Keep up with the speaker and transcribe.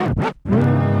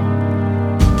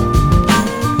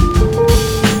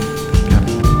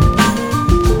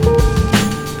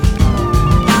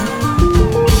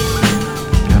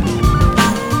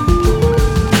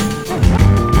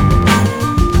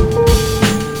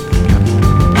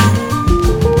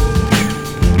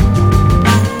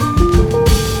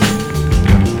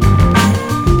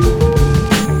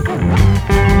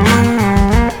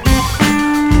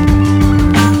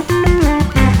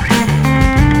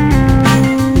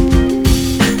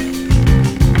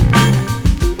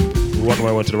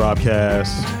everyone to the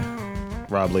Robcast.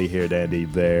 Rob Lee here, Dandy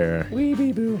there.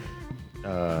 Weeby boo.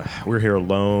 We're here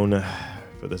alone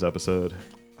for this episode.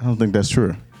 I don't think that's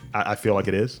true. I feel like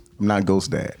it is. I'm not Ghost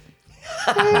Dad.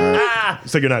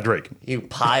 So you're not Drake. You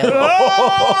pile.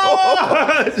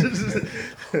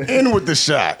 In with the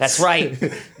shot. That's right.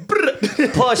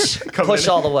 Push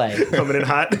all the way. Coming in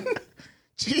hot.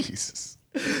 Jesus.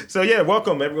 So yeah,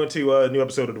 welcome everyone to a new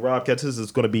episode of the Robcast. This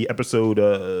is going to be episode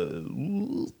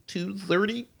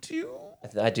 232.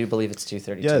 I do believe it's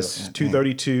 232. Yes,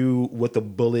 232 with a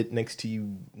bullet next to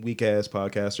you, weak ass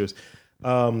podcasters.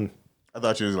 I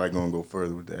thought you was like gonna go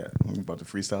further with that. You about to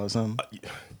freestyle or something?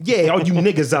 Yeah, all you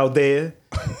niggas out there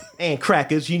and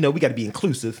crackers, you know we got to be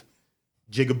inclusive.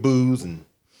 Jigaboos and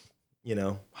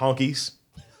honkies.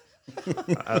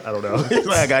 I don't know.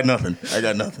 I got nothing.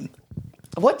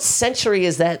 What century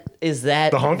is that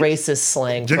racist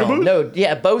slang Jigaboo? from? No,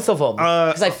 yeah, both of them.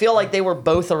 Because I feel like they were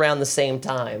both around the same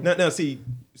time. No, see,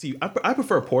 I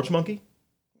prefer porch monkey.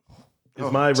 Is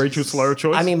my racial slur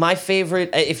choice? I mean, my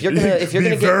favorite. If you're gonna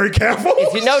be very careful. No.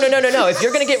 If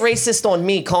you're gonna get racist on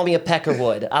me, call me a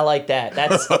Peckerwood. I like that.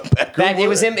 That's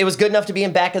it was good enough to be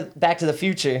in Back to the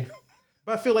Future.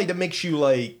 But I feel like that makes you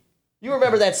like. You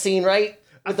remember that scene, right?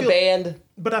 With the band.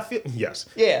 But I feel yes.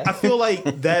 Yeah. I feel like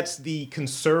that's the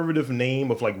conservative name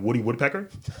of like Woody Woodpecker.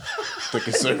 The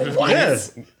conservative.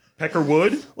 Yes.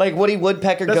 Peckerwood. Like Woody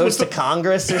Woodpecker goes to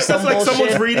Congress or some That's like bullshit.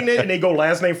 someone's reading it and they go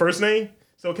last name, first name.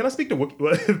 So can I speak to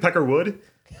Peckerwood?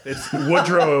 It's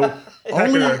Woodrow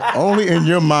Pecker. Only in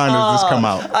your mind does this come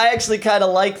out. I actually kind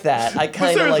of like that. I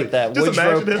kind of like that. Just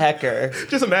Woodrow imagine Pecker.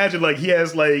 Just imagine like he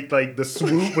has like the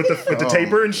swoop with the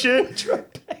taper and shit. Woodrow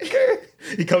Pecker.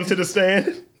 He comes to the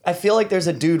stand. I feel like there's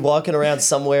a dude walking around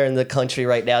somewhere in the country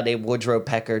right now named Woodrow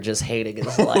Pecker just hating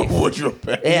his life. Woodrow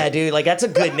Pecker. Yeah, dude, like that's a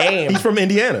good name. He's from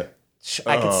Indiana.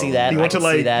 I can see that. He went to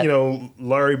like, that.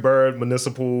 Larry Bird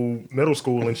Municipal Middle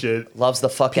School and shit. Loves the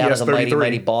fuck out of the mighty, 33.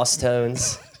 mighty boss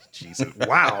tones. Jesus.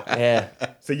 Wow. Yeah.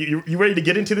 So you ready to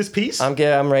get into this piece? I'm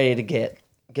ready to get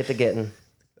to getting.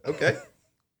 Okay.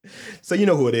 So you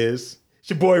know who it is.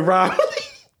 It's your boy Rob.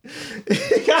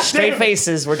 Straight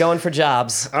faces. We're going for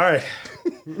jobs. All right.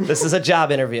 This is a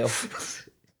job interview.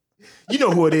 You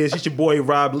know who it is. It's your boy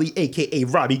Rob Lee, a.k.a.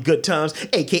 Robbie Good Times,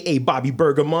 a.k.a. Bobby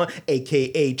Bergamon,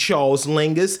 a.k.a. Charles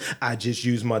Langus. I just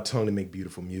use my tongue to make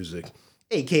beautiful music.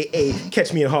 A.k.a.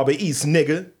 Catch Me in Harbor East,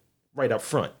 nigga. Right up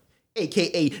front.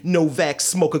 A.k.a. Novak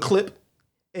Smoke a Clip.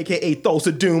 A.k.a.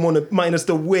 Thulsa Doom on the minus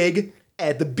the wig.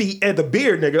 Add the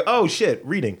beard, nigga. Oh, shit.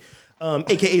 Reading.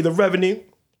 A.k.a. The Revenue.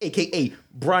 A.k.a.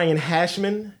 Brian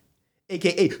Hashman.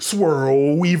 A.k.a.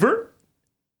 Swirl Weaver.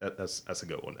 That's a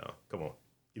good one now. Come on.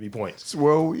 Give me points.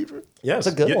 Swirl Weaver? Yes.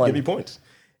 That's a good one. Give me points.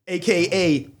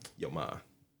 AKA, yo, ma,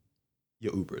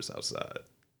 your Uber is outside.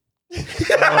 Oh,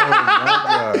 my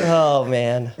God. Oh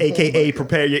man. AKA,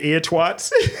 prepare your ear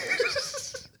twats.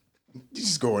 You're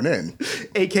just going in.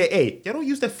 AKA, y'all don't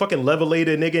use that fucking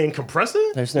levelator nigga and compressor?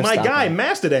 There's no My stopping. guy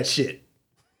mastered that shit.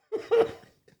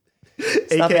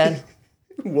 It's not bad.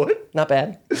 What? Not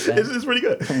bad. It's pretty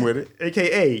good. I'm with it.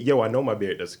 AKA, yo, I know my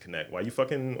beard doesn't connect. Why you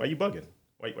bugging?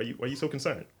 Why you so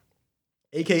concerned?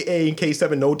 AKA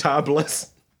K7 No Todd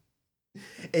Bless.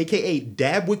 AKA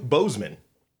Dabwick Bozeman.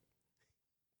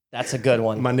 That's a good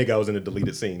one. My nigga, I was in the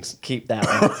deleted scenes. Keep that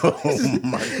one. Oh,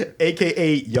 my.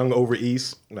 AKA Young Over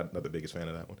East. Not the biggest fan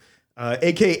of that one.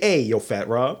 AKA Yo Fat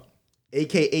Rob.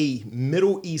 AKA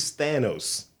Middle East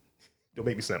Thanos. Don't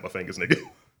make me snap my fingers, nigga.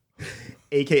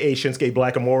 AKA Shinsuke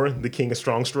Blackamora, the king of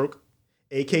strong stroke.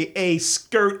 AKA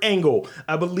Skirt Angle.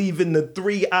 I believe in the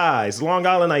 3 eyes. Long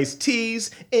Island iced teas.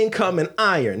 Income and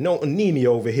iron. No anemia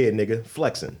over here, nigga.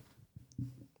 Flexing. I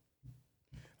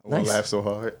won't Nice. laugh so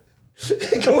hard.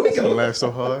 Go. Laugh so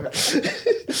hard.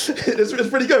 It's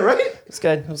pretty good, right? It's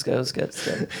good. It was good.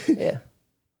 Yeah.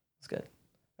 It's good.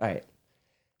 All right.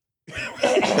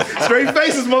 Straight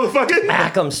faces, motherfucker.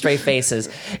 Back 'em, straight faces.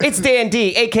 It's Dan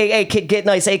D, a.k.a. Kid Get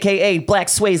Nice, a.k.a. Black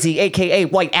Swayze, a.k.a.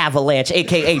 White Avalanche,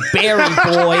 a.k.a. Berry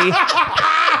Boy.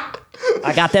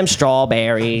 I got them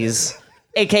strawberries.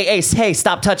 A.k.a. Hey,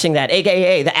 stop touching that.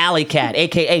 A.k.a. The Alley Cat,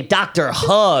 a.k.a. Dr.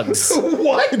 Hugs.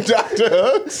 What? Dr.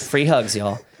 Hugs? Free hugs,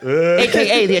 y'all.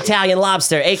 A.k.a. The Italian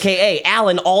Lobster, a.k.a.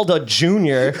 Alan Alda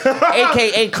Jr.,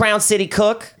 a.k.a. Crown City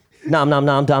Cook. Nom nom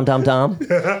nom dom dom dom.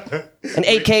 And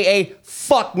AKA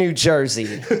fuck New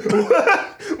Jersey.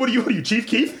 What are you, Chief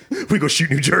Keef? We go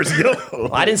shoot New Jersey up.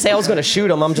 Well, I didn't say I was gonna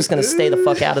shoot him. I'm just gonna stay the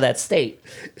fuck out of that state.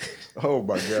 Oh,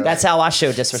 my God. That's how I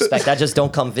show disrespect. I just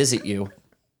don't come visit you.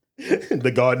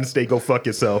 The Garden State, go fuck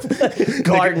yourself.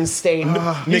 Garden State. You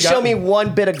nigga, show me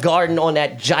one bit of garden on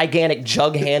that gigantic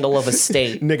jug handle of a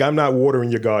state. Nigga, I'm not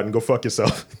watering your garden. Go fuck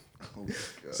yourself.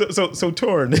 So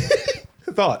torn.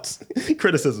 Thoughts,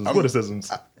 criticisms,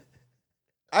 witticisms.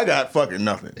 I got fucking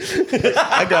nothing.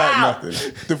 I got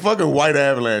nothing. The fucking White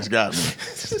Avalanche got me.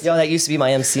 Yo, that used to be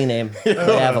my MC name. White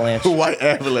Avalanche. The White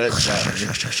Avalanche got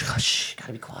me. Shh,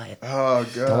 gotta be quiet. Oh,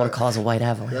 God. Don't want to cause a white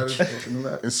avalanche.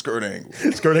 And skirt angle.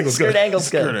 Skirt angle's Skirt good. angle's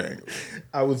Skirt good. angle.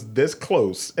 I was this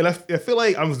close, and I feel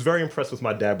like I was very impressed with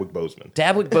my Dabwick Bozeman.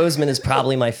 Dabwick Bozeman is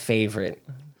probably my favorite.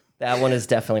 That one is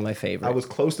definitely my favorite. I was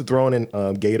close to throwing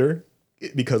in Gator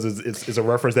because it's a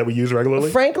reference that we use regularly.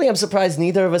 Frankly, I'm surprised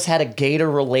neither of us had a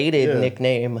Gator-related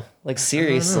nickname. Like,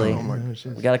 seriously.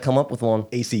 We got to come up with one.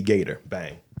 AC Gator,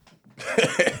 bang.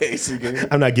 AC Gator.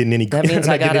 I'm not getting any. That means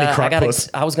I'm not getting any Croc puss.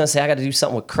 I was going to say I got to do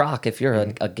something with Croc if you're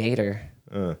a Gator.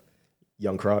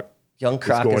 Young Croc. Young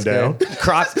Croc going is down. good.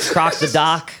 Croc the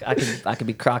Doc. I could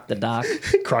be Croc the Doc.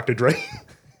 Croc the Dre.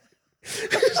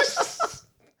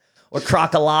 Or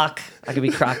Croc-a-Lock. I could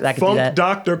be Croc. I could do Funk that.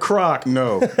 Dr. Croc.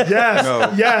 No. Yes.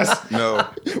 No. Yes. No.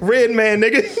 Red man,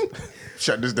 nigga.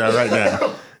 Shut this down right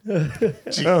now.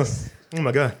 Oh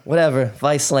my God. Whatever.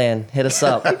 Viceland. Hit us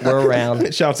up. We're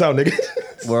around. Shouts out, nigga.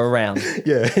 We're around.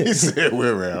 Yeah. He said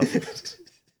we're around.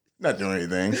 Not doing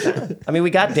anything. I mean,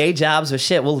 we got day jobs, but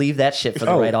shit, we'll leave that shit for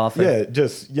the right offer. Yeah,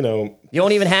 just, You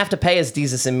don't even have to pay us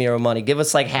Desus and Miro money. Give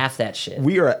us like half that shit.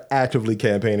 we are actively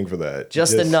campaigning for that.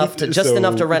 Just enough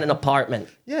to rent an apartment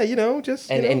Yeah,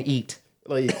 just and eat.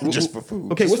 like Just for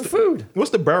food. Okay, Just for food. What's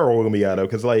the barrel gonna be out of?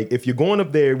 Because like if you're going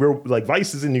up there, we're like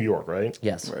Vice is in New York, right?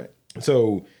 Yes. Right.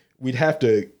 So we'd have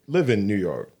to live in New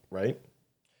York, right?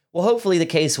 Well, hopefully the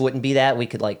case wouldn't be that. We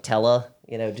could like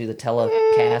do the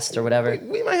telecast or whatever.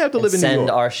 We might have to and live in New send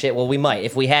York. our shit. Well, we might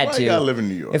if we had Why to. you gotta live in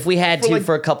New York? If we had to like-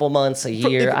 for a couple months, a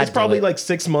year, It's I'd do probably it. like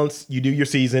 6 months. You do your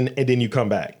season and then you come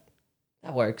back.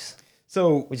 That works.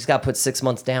 So We just got to put 6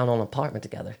 months down on an apartment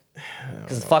together.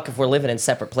 Because fuck, if we're living in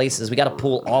separate places, we got to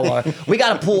pool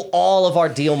all of our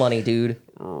deal money, dude.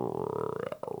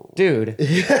 Dude,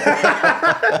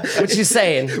 what you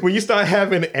saying? when you start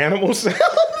having animal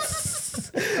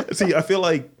sounds, see, I feel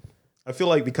like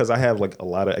because I have like a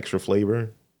lot of extra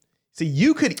flavor. See,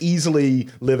 you could easily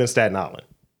live in Staten Island,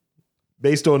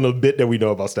 based on the bit that we know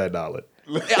about Staten Island.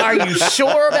 Are you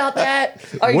sure about that?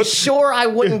 Are you What- sure I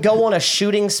wouldn't go on a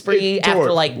shooting spree Tor,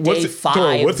 after like day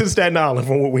 5? What's in Staten Island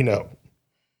from what we know?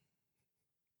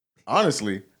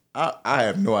 Honestly, I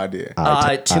have no idea.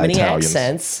 Too many Italians.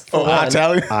 accents. Oh, One.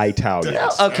 Italian?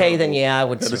 Italians. Okay, then yeah, I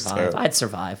would is survive. terrible. I'd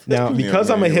survive. Now, because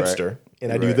Yeah, I'm a you're hipster right.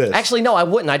 and I You're do right. this, Actually, no, I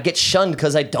wouldn't. I'd get shunned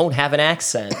because I don't have an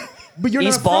accent. but you're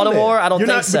East not from Baltimore, there. I don't You're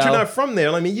think not, so. But you're not from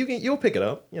there. I mean, you'll pick it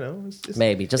up. It's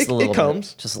Maybe just a little It bit.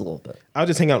 comes. Just a little bit. I'll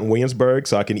just hang out in Williamsburg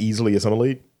so I can easily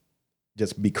assimilate.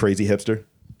 Just be crazy hipster.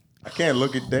 I can't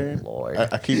look at Dan. Lord.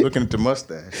 I keep looking at the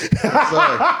mustache. I'm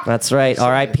sorry. That's right.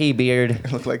 R.I.P.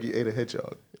 Beard. Look like you ate a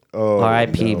hedgehog. Oh,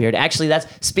 R.I.P. no. Beard. Actually, that's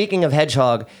speaking of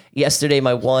hedgehog. Yesterday,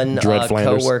 my one Dread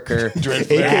Flanders. coworker. AKA Dread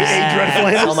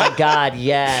Flanders. Oh my God!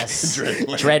 Yes.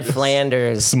 Dread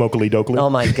Flanders. Smokely Dokley. Oh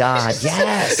my God!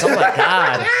 Yes. Oh my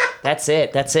God! That's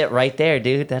it. That's it right there,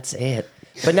 dude. That's it.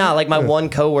 But no, like my one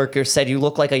coworker said, you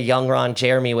look like a young Ron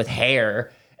Jeremy with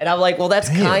hair, and I'm like, well, that's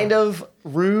kind of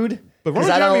rude. But Ron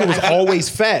 'cause I Jeremy don't- was I- always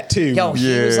fat too. Yo,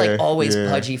 he was like Yeah, always yeah.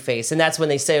 pudgy face, and that's when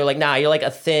they say like, "Nah, you're like a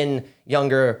thin,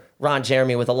 younger Ron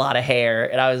Jeremy with a lot of hair."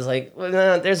 And I was like, well,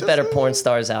 nah, "There's better porn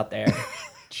stars out there."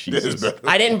 Jesus.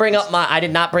 I did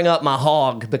not bring up my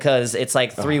hog because it's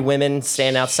like 3 women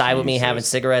standing outside with me having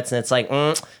cigarettes, and it's like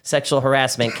sexual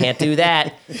harassment. Can't do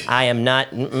that. I am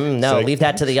not. No, Sex- leave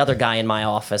that to the other guy in my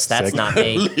office. That's Sex- not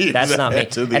me. Leave That's not me.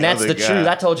 that to the And that's other the guy. truth.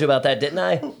 I told you about that, didn't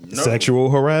I?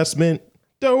 Sexual harassment.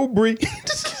 Dobry.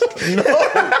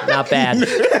 Not bad.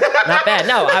 Not bad.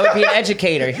 No, I would be an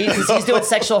educator. He's doing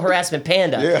sexual harassment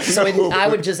panda. Yeah. So I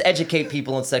would just educate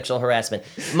people on sexual harassment.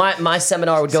 My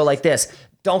seminar would go like this.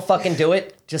 Don't fucking do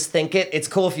it. Just think it. It's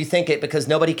cool if you think it because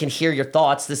nobody can hear your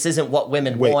thoughts. This isn't what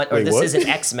women want, or wait, this what? isn't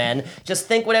X-Men. Just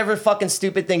think whatever fucking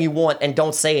stupid thing you want and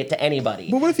don't say it to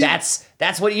anybody. But what if you-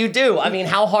 That's what you do. I mean,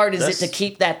 how hard is it to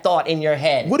keep that thought in your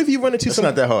head? What if you run into It's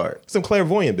not that hard. some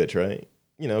clairvoyant bitch, right?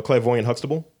 Clairvoyant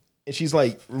Huxtable. And she's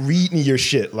like reading your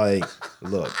shit like,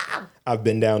 look, I've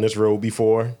been down this road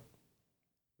before.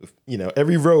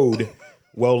 Every road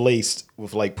well laced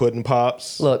with like pudding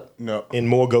pops. Look, No. And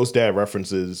more Ghost Dad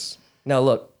references no,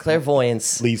 look,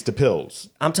 clairvoyance. leads to pills.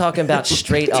 I'm talking about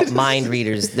straight up mind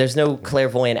readers. There's no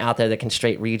clairvoyant out there that can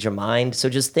straight read your mind. So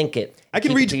just think it. I can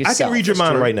Keep read it to I can yourself. read your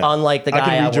mind right now. Unlike the I guy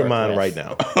can read your work mind with. right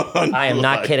now. I am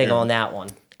not Unlike kidding him. on that one.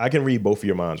 I can read both of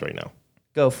your minds right now.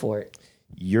 Go for it.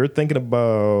 You're thinking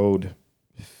about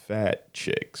fat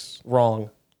chicks.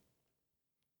 Wrong.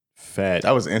 Fat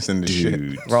That was instant as shit.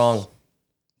 dudes. Wrong.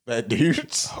 Fat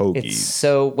dudes. Hoagies. It's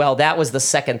so well. That was the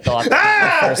second thought. Not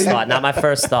my first thought. Not my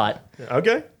first thought.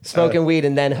 Okay. Smoking weed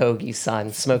and then hoagies,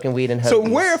 son. Smoking weed and hoagies. So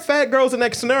where are fat girls in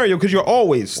that scenario? Because you're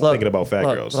always thinking about fat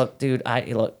look, girls. Look, dude.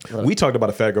 Look. We talked about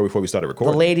a fat girl before we started The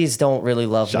recording. ladies don't really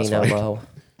love Shots me no fired. mo.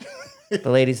 The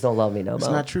ladies don't love me no mo. It's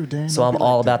not true, Dan. So Don't I'm be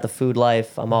all like about the food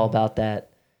life. I'm all about that.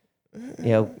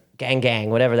 Gang,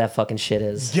 whatever that fucking shit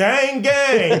is. Gang,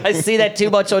 gang. I see that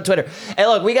too much on Twitter. Hey,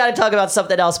 look, we got to talk about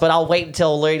something else, but I'll wait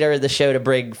until later in the show to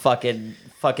bring fucking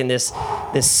this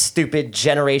stupid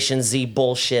Generation Z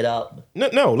bullshit up.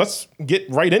 No, let's get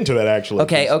right into that, actually.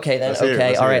 Okay, then. Let's hear it, Okay,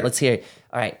 let's all hear right, it. let's hear it.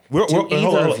 All right. We're, Do either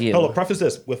hold of on, you. hold on. Preface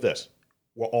this with this.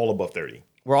 We're all above 30.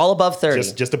 We're all above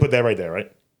 30. Just to put that right there,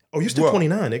 right? Oh, you're still Whoa.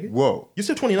 29, nigga. Whoa. You're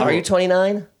still 29. Are you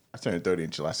 29? I turned 30 in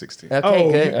July 16th. Okay,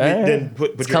 Oh, good. All right. then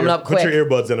put your coming up put your quick.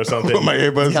 earbuds in or something. Put my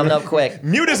earbuds Coming in. up quick.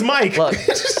 Mute his mic.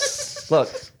 Look,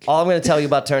 all I'm going to tell you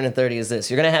about turning 30 is this.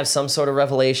 You're going to have some sort of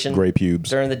revelation Gray pubes.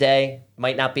 during the day.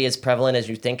 Might not be as prevalent as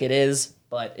you think it is,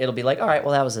 but it'll be like, all right,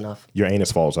 well, that was enough. Your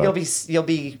anus falls out. You'll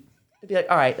be like,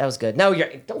 all right, that was good. No,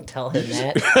 don't tell him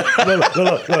that.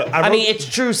 Look. I mean, it's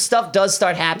true. Stuff does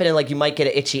start happening. Like you might get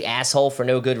an itchy asshole for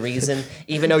no good reason,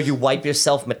 even though you wipe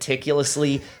yourself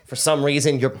meticulously. For some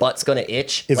reason, your butt's gonna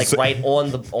itch, It's like so- right on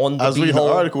the I was reading an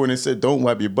beehole. article and it said, "Don't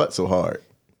wipe your butt so hard."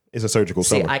 it's a surgical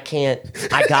See, summer. I can't.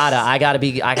 I gotta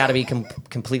be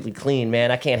completely clean, man.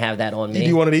 I can't have that on you me.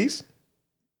 do one of these?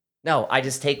 No, I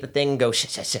just take the thing and go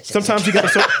shit. Sometimes you got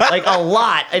to Like a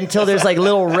lot until there's like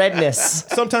little redness.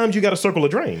 sometimes you got to circle a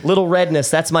drain. Little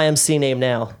redness. That's my MC name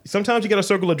now. Sometimes you got to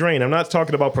circle a drain. I'm not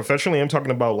talking about professionally. I'm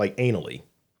talking about like anally.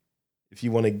 If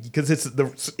you want to, because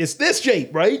it's this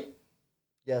shape, right?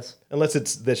 Yes. Unless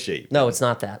it's this shape. No, it's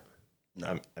not that.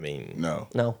 I mean, No.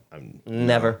 No. I'm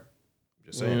Never.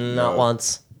 just saying. Not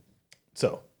once.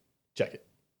 So, check it.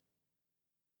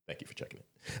 Thank you for checking it.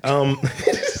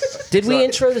 Did we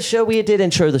intro the show? We did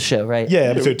intro the show, right? Yeah,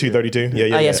 episode 232.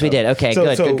 Yeah. Oh, yes, we did. Okay,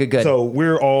 good. So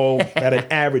we're all at an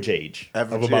average age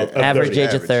of Average about age. of Average 30.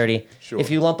 age of 30. Sure. If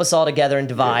you lump us all together and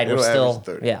divide, Yeah, we're it'll still average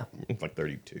 30. yeah. It's like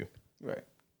 32. Right.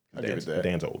 I give it that.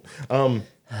 Dan's old.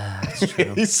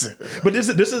 He said- But this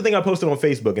is the thing I posted on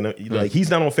Facebook, and like he's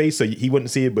not on Face, so he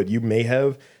wouldn't see it, but you may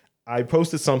have. I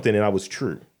posted something, and I was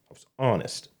true. I was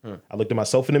honest. I looked at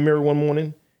myself in the mirror one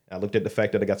morning. And I looked at the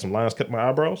fact that I got some lines cut in my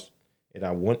eyebrows, and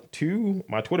I went to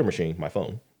my Twitter machine, my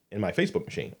phone, and my Facebook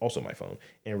machine, also my phone,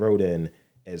 and wrote in,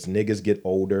 "As niggas get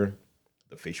older,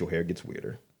 the facial hair gets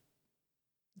weirder."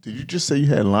 Did you just say you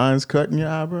had lines cut in your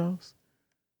eyebrows?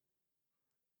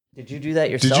 Did you do that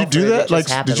Did yourself? you do or that? it just Like,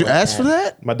 happen did you like ask for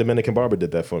that? My Dominican barber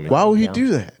did that for me. Why would he Yeah. do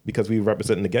that? Because we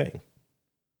representing the gang.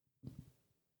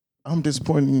 I'm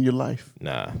disappointed in your life.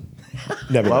 Nah,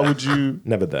 never. Why that. would you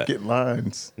Never that. get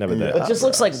lines? Never in your that. It just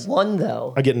looks like eyebrows? one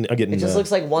though. I'm getting. It just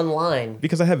looks like one line.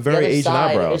 because I have The very other Asian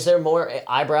side, eyebrows. is there more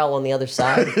eyebrow on the other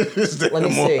side? Is there Let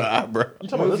me more see. eyebrow?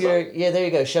 Yeah, there you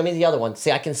go. Show me the other one.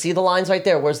 See, I can see the lines right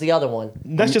there. Where's the other one?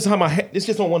 That's just how my hair. It's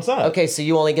just on one side. Okay, so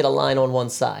you only get a line on one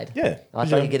side. Yeah. I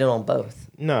thought you get it on both.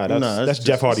 Nah, Nah, that's it's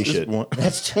Jeff just- Hardy it's just shit. one-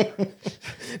 That's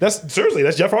That's seriously,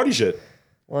 that's Jeff Hardy shit.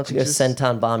 Why don't you go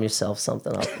senton bomb yourself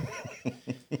something up?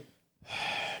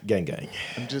 Gang, gang.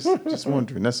 I'm just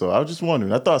wondering. That's all. I was just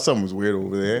wondering. I thought something was weird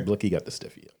over there. Look, he got the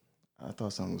stiffy. I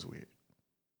thought something was weird.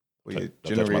 Well, yeah, Don't touch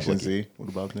my Generation blicky. Z. What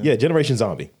about them? Yeah, Generation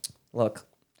Zombie. Look,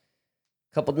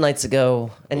 a couple nights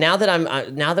ago, and now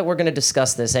that we're going to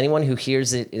discuss this, anyone who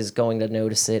hears it is going to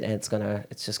notice it, and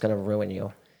it's just gonna ruin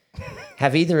you.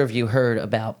 Have either of you heard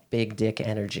about big dick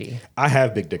energy? I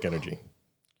have big dick energy.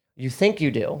 You think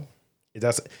you do?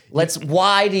 That's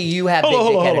Why do you have Hold big on,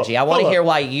 dick hold on, energy? I hold want to on. hear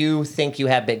why you think you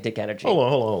have big dick energy.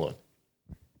 hold on.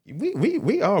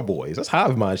 We are boys. That's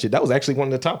hive mind shit. That was actually one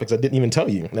of the topics I didn't even tell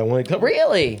you that I wanted to cover.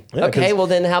 Really? Yeah, Okay, 'cause- well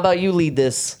then how about you lead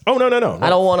this? Oh no. I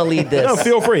don't want to lead this. No,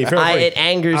 feel free. Feel free. It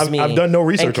angers me. I've done no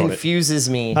research and on it. confuses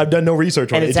me. I've done no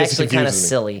research on and it. it's It just actually kind of confuses me.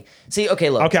 silly. See, okay,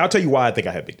 look. Okay, I'll tell you why I think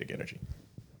I have big dick energy.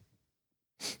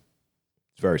 It's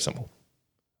very simple.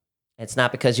 It's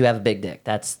not because you have a big dick.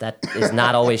 That is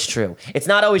not always true. It's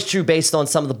not always true based on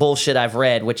some of the bullshit I've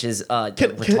read, which is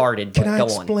retarded. Can but I go on.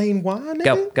 explain why?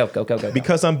 Nigga? Go.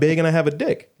 Because I'm big and I have a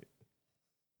dick.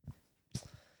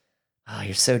 Oh,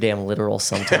 you're so damn literal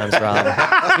sometimes,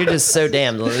 Rob. You're just so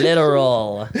damn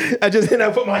literal. I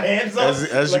put my hands up.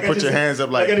 As you put your hands up,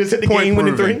 like I just hit the point game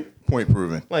winning proven. three. Point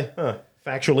proven. Like,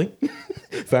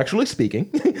 factually speaking,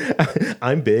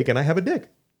 I'm big and I have a dick.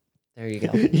 There you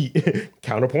go.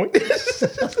 Counterpoint.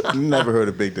 Never heard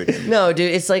of big dick. No,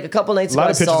 dude, it's like a couple nights ago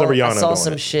lot of pictures of Rihanna I saw doing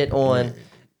some it. shit on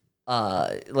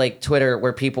like Twitter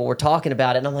where people were talking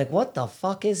about it, and I'm like, what the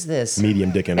fuck is this?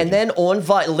 Medium dick energy. And then on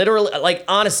Vice, literally, like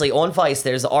honestly, on Vice,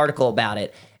 there's an article about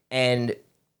it, And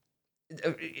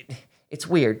it's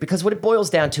weird because what it boils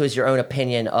down to is your own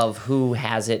opinion of who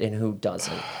has it and who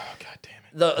doesn't. God damn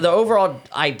it. The overall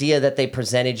idea that they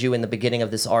presented you in the beginning of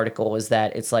this article is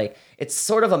that it's like it's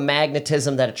sort of a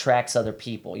magnetism that attracts other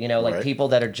people, you know, like Right. people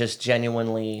that are just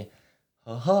genuinely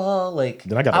like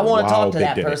Then I got I a want to talk wild to big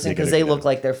that dick- person dick because they energy look then.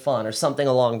 like they're fun or something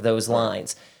along those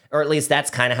lines. Or at least that's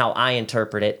kind of how I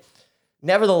interpret it.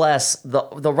 Nevertheless,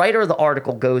 the writer of the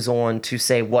article goes on to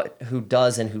say who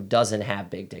does and who doesn't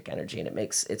have big dick energy, and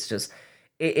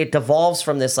it devolves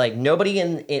from this like nobody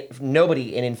in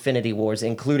Infinity Wars,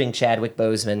 including Chadwick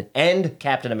Boseman and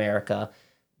Captain America,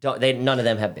 none of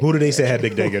them have big. Who did they say had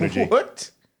big dick energy?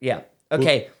 What? Yeah.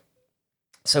 Okay.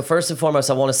 So first and foremost,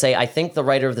 I want to say I think the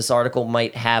writer of this article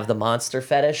might have the monster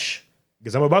fetish.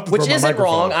 Because I'm about to Which throw my isn't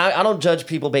microphone. wrong. I don't judge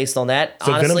people based on that.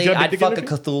 So Venom's Honestly, got big I'd dick fuck a energy?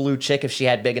 Cthulhu chick if she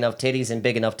had big enough titties and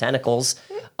big enough tentacles.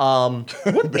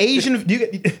 Asian? Do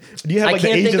you have I like the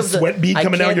can't think Asian of the sweat bead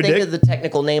coming down your I can't dick? think of the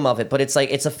technical name of it, but it's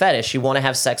like it's a fetish. You want to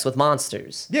have sex with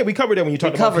monsters. Yeah, we covered that when you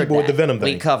talked about Covered people that. with the venom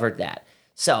We thing. covered that.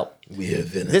 So We have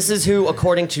venom. this is who,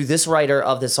 according to this writer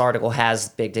of this article, has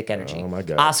big dick energy. Oh, my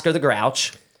God. Oscar the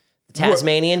Grouch, the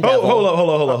Tasmanian Oh, Devil.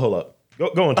 hold up.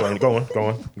 Go on, Tony. Go on.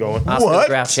 Oscar What? the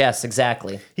Grouch, yes,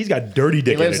 exactly. He's got dirty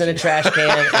dick He lives in a energy. trash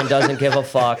can and doesn't give a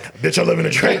fuck. Bitch, I live in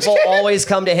a trash People can. always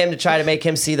come to him to try to make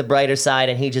him see the brighter side,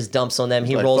 and he just dumps on them.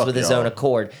 He Like, rolls fuck with his y'all. own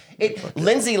accord.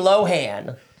 Lindsay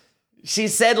Lohan. She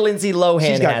said Lindsay Lohan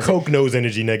He's got has it. coke nose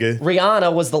energy, nigga.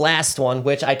 Rihanna was the last one,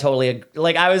 which I totally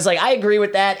I was like, I agree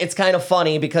with that. It's kind of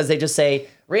funny because they just say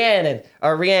Rihanna.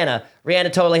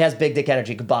 Rihanna totally has big dick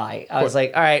energy. Goodbye. I was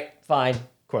like, all right, fine.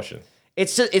 Question.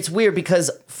 It's weird because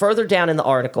further down in the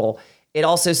article, it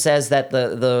also says that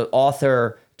the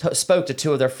author spoke to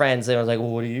two of their friends. They were like, well,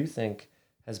 what do you think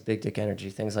has big dick energy?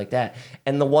 Things like that.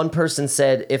 And the one person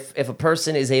said, if a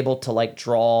person is able to like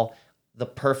draw the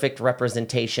perfect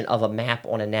representation of a map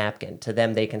on a napkin, to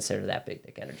them, they consider that big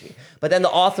dick energy. But then the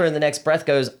author in the next breath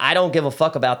goes, I don't give a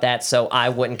fuck about that, so I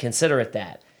wouldn't consider it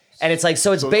that. And it's like,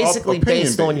 so it's basically opinion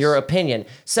based on based. your opinion.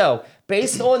 So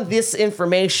based on this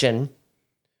information,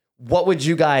 what would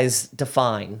you guys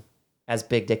define as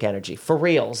big dick energy? For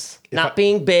reals. Not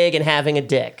being big and having a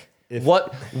dick.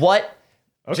 What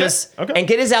just okay. and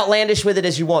get as outlandish with it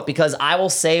as you want, because I will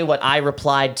say what I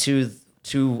replied to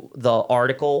the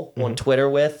article on Twitter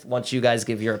with once you guys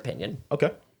give your opinion. Okay.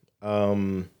 You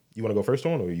want to go first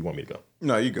on, or you want me to go?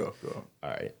 No, you go. All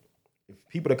right. If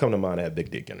people that come to mind have big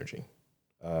dick energy,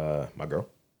 my girl,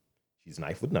 she's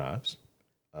knife with knives.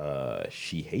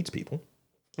 She hates people.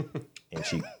 But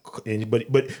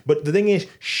the thing is,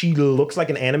 she looks like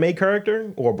an anime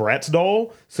character or a Bratz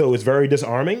doll, so it's very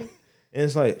disarming. And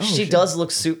it's like, oh, She shit. does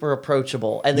look super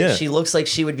approachable, and then Yeah. she looks like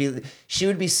she would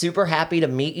be super happy to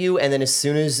meet you, and then as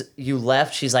soon as you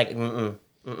left, she's like, mm-mm.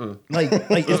 like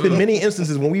it's been many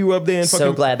instances when we were up there in So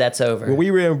fucking glad that's over. when we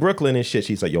were in Brooklyn and shit.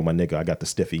 She's like, yo, my nigga, I got the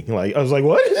stiffy. Like, I was like,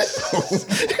 what?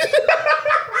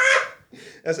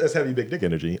 That's heavy big dick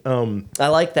energy. I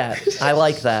like that. I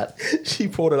like that. She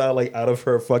pulled it out like out of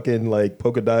her fucking like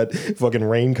polka dot fucking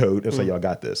raincoat. It's like, y'all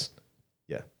got this.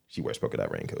 Yeah, she wears polka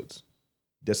dot raincoats.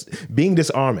 Being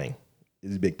disarming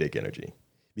is big dick energy.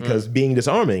 Because being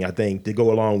disarming, I think, to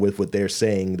go along with what they're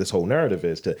saying this whole narrative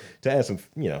is to add some,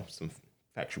 some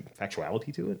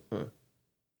factuality to it.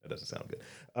 That doesn't sound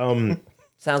good.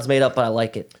 Sounds made up, but I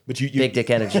like it. But you Big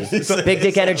dick energy. Big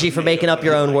dick energy for making up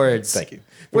your own words. Thank you.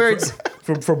 Words.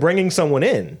 For bringing someone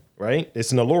in, right?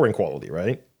 It's an alluring quality,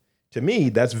 right? To me,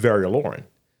 that's very alluring.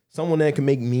 Someone that can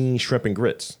make mean shrimp and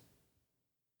grits,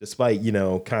 despite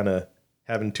kind of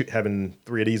having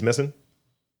three of these missing.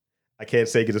 I can't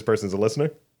say because this person's a listener.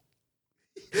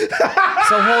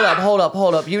 So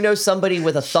hold up. You know somebody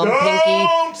with a thumb pinky?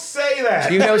 Don't say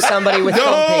that. You know somebody with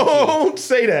thumb pinky? Don't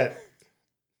say that.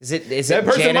 Is it That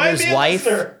person might janitor's be a wife?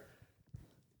 listener.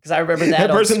 Because I remember that.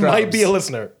 That on person might Scrubs. be a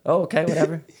listener. Oh, okay,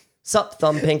 whatever. Sup,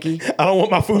 thumb pinky? I don't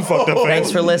want my food fucked up. fam.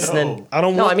 Thanks for listening. I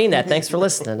don't No, want- I mean that. Thanks for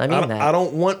listening. I mean that. I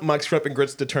don't want my shrimp and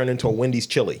grits to turn into a Wendy's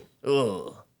chili.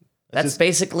 Ugh. That's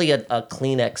basically a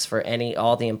Kleenex for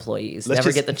all the employees. Let's Never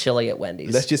just- get the chili at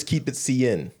Wendy's. Let's just keep it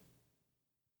CN.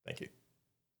 Thank you.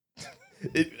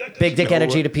 Big dick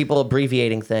energy to people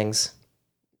abbreviating things.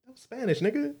 Spanish,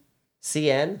 nigga.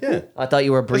 CN? Yeah. I thought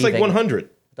you were That's breathing. like 100.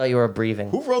 I thought you were breathing.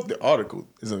 Who wrote the article?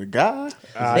 Is it a guy?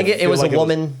 I think it feel was like a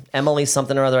woman, Emily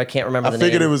something or other. I can't remember I the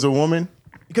figured name. it was a woman.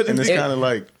 Because And it's it- kind of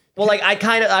like, Well, like I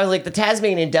was like the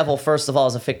Tasmanian Devil. First of all,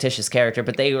 is a fictitious character,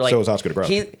 but they were like So is Oscar the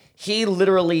Grouch. He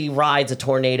literally rides a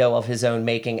tornado of his own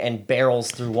making and barrels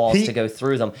through walls to go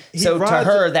through them. So to rides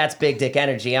her, that's big dick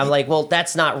energy. I'm like, well,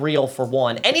 that's not real for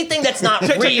one. Anything that's not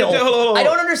real, hold on. I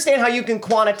don't understand how you can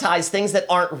quantize things that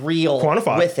aren't real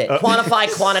Quantify. with it.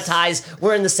 Quantize.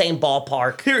 We're in the same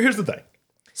ballpark, Here's the thing.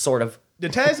 sort of. The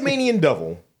Tasmanian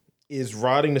Devil is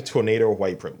riding the tornado of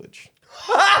white privilege.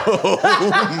 What?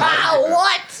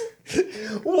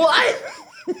 What?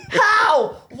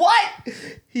 How? What?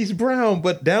 He's brown,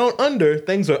 but down under,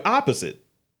 things are opposite.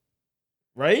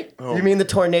 Right? You mean the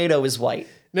tornado is white?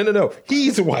 No.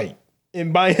 He's white.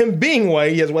 And by him being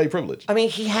white, he has white privilege. I mean,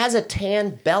 he has a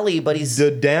tan belly, but he's... The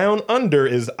down under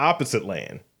is opposite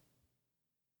land.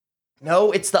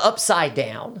 No, it's the upside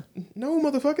down. No,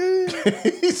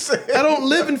 motherfucker. He said, I don't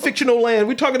live in fictional land.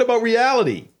 We're talking about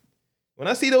reality. When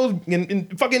I see those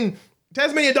in fucking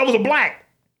Tasmanian Devils are black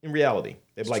in reality.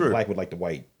 They're like true. black with like the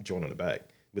white joint on the back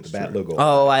with the bat logo.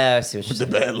 Oh, I see what you're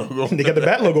the saying. bad logo. They got the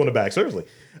bat logo on the back, seriously.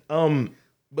 But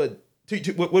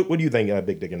what do you think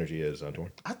Big Dick Energy is, Torn?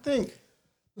 I think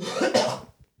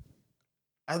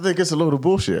it's a load of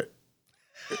bullshit.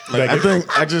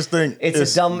 I just think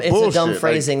It's a dumb bullshit.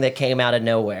 phrasing that came out of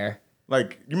nowhere.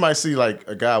 Like you might see like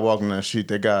a guy walking down the street.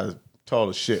 That guy's tall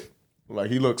as shit. Like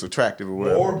he looks attractive or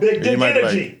whatever. Or Big And you Dick might be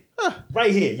like, Energy.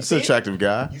 Right here. You That's see an it? attractive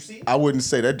guy. You see it? I wouldn't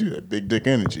say that dude had big dick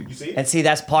energy. You see it? And see,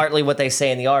 that's partly what they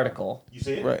say in the article. You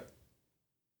see it? Right.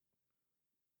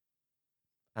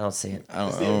 I don't see it. I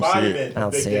It's don't, the I don't see embodiment it. I don't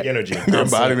of Big see Dick it. Energy. The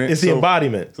embodiment. It's the So-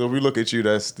 embodiment. So if we look at you,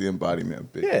 that's the embodiment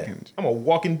of big dick Yeah. energy. I'm a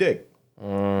walking dick.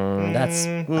 That's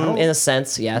in a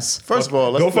sense, yes. First of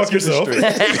all, let's Go fuck get this yourself. straight.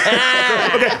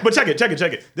 Okay, but check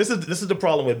it. This is the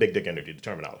problem with Big Dick Energy, the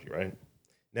terminology, right?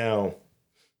 Now,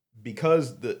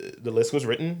 because the list was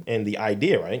written and the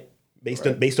idea, right, based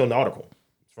on the article,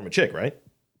 it's from a chick, right?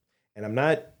 And I'm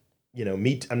not,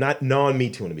 I'm not non-me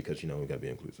tooing it because we gotta be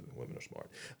inclusive. Women are smart.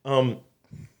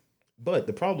 But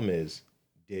the problem is,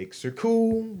 dicks are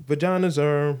cool, vaginas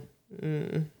are.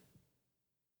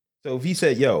 So if he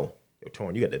said, "Yo,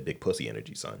 Torn, you got that big pussy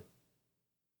energy, son,"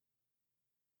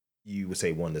 you would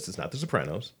say, one, this is not The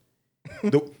Sopranos.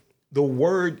 The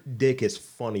word dick is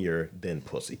funnier than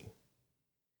pussy.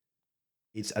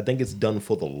 I think it's done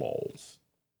for the lulz.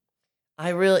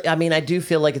 I do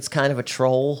feel like it's kind of a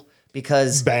troll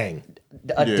because Bang.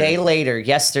 a day later,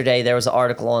 yesterday, there was an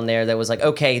article on there that was like,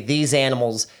 okay, these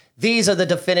are the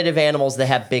definitive animals that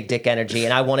have big dick energy,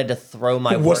 and I wanted to throw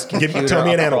my computer tell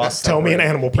me an animal. across the Tell me an room.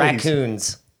 animal, please.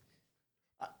 Raccoons.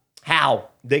 How?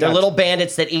 They're They're little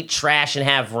bandits that eat trash and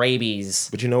have rabies.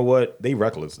 But you know what? They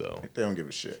reckless, though. They don't give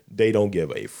a shit. They don't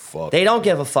give a fuck. They don't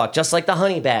give a fuck, just like the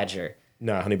honey badger.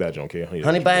 Nah, honey badger don't care.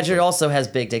 Honey badger also has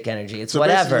big dick energy. It's So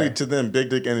whatever. basically, to them, big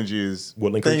dick energy is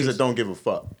Woodland things creatures? that don't give a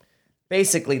fuck.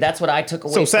 Basically, that's what I took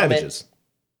away So from savages.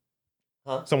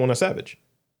 Huh? Someone that's savage.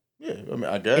 Yeah, I mean,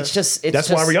 I guess. It's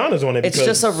That's why Rihanna's on it. It's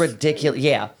just a because ridiculous.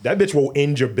 Yeah, that bitch will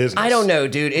end your business. I don't know,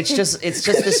 dude. It's just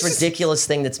this ridiculous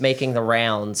thing that's making the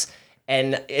rounds,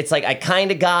 and it's like I kind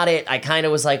of got it. I kind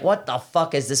of was like, what the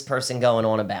fuck is this person going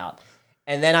on about?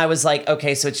 And then I was like,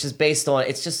 okay, so it's just based on.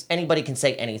 It's just anybody can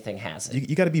say anything has it.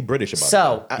 You got to be British about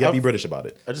So- it. You got to be British about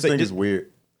it. I just think it's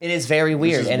weird. It is very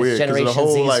weird, It's and weird, it's 'cause of Generation the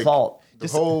whole, Z's like, fault. The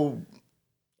whole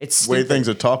It's way stupid. things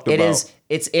are talked It about. is.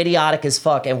 It's idiotic as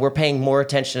fuck, and we're paying more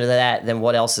attention to that than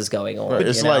what else is going on. Right,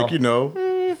 it's you know?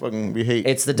 like, fucking, we hate.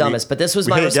 It's the dumbest, but this was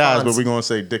we my hate guys, response. but we're gonna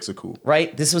say dicks are cool.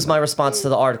 Right? This was my response to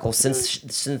the article.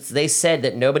 Since they said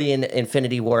that nobody in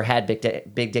Infinity War had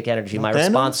big dick energy, my Thanos?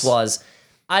 response was,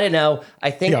 I don't know.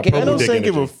 I think Yeah, I don't dick say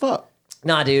give a energy. fuck.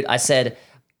 nah, dude. I said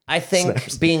I think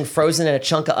Snaps. being frozen in a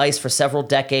chunk of ice for several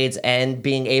decades and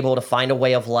being able to find a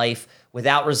way of life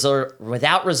without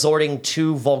resorting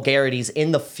to vulgarities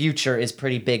in the future is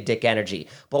pretty big dick energy.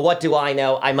 But what do I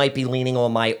know? I might be leaning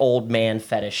on my old man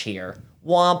fetish here.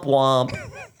 Womp womp.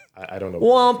 I don't know.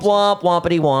 Womp womp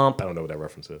wompity womp. I don't know what that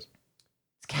reference is.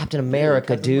 It's Captain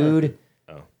America, dude.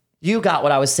 Oh. You got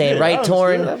what I was saying, Yeah, right, I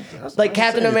Torn? understood. I Like didn't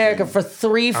Captain say America anything. for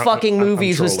three fucking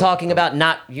movies was trolling. talking about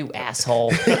not you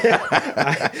asshole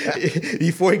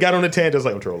Before he got on the tangent, I was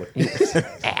like, I'm trolling.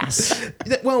 ass.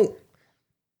 Well,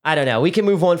 I don't know. We can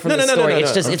move on from No, the no, no, story. no, It's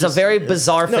no. just it's a very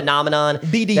bizarre phenomenon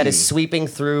BD. that is sweeping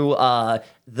through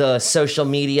the social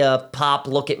media pop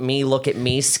look at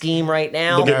me scheme right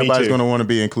now. Look at me Everybody's too. gonna want to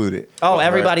be included. Oh,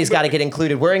 everybody's got to get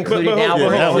included. We're included now.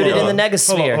 We're included in the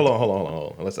Negosphere.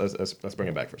 Hold on. Let's bring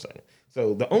it back for a second.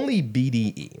 So the only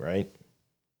BDE, right?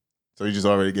 So you just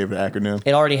already gave it an acronym.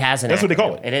 It already has an That's what they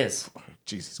call acronym. it. It is.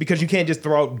 Jesus. Because you can't just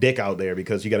throw dick out there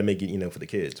because you got to make it, for the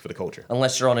kids, for the culture.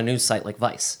 Unless you're on a news site like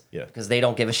Vice. Yeah. Because they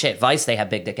don't give a shit. Vice, they have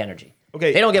big dick energy.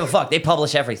 Okay. They don't give a fuck. They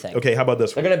publish everything. Okay, how about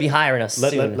this They're one? going to be hiring us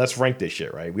soon. Let's rank this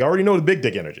shit, right? We already know the big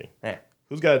dick energy. Yeah.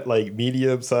 Who's got like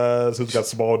medium size? Who's got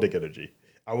small dick energy?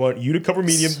 I want you to cover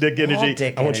medium dick energy.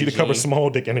 dick I want you to cover energy. small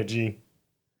dick energy.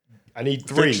 I need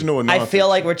 3. Fictional and I non-fictional. feel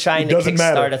like we're trying to doesn't kickstart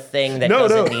matter. a thing that No,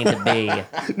 doesn't no. need to be.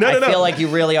 No, I no. feel like you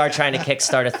really are trying to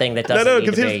kickstart a thing that doesn't No, need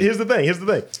because to be. here's the thing. Here's the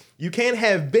thing. You can't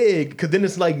have big because then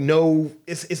it's like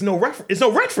it's no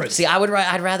reference. See,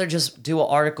 I'd rather just do an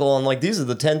article on like these are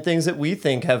the 10 things that we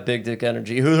think have big dick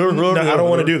energy. No, I don't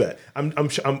want to do that.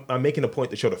 I'm making a point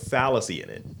to show the fallacy in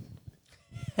it.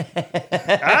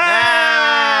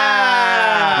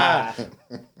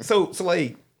 So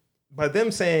like by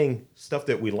them saying stuff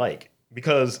that we like,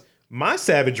 because my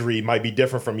savagery might be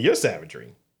different from your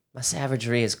savagery. My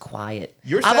savagery is quiet.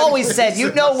 Your I've always savagery said,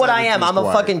 you know what I am. savagery is I'm a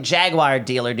quiet. fucking Jaguar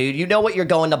dealer, dude. You know what you're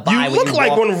going to buy. You when look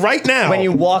like walk, one right now. when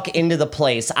you walk into the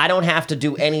place. I don't have to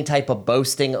do any type of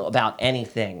boasting about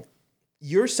anything.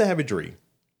 Your savagery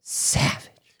Savage.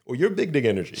 or your big dick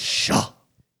energy Sure.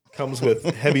 comes with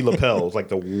heavy lapels, like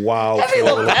the wild. Heavy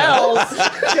lapels.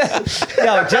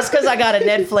 Yo, just because I got a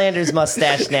Ned Flanders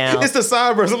mustache now. It's the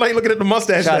sideburns. I'm like looking at the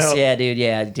mustache now.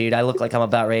 Yeah, dude. I look like I'm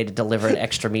about ready to deliver an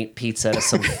extra meat pizza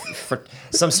to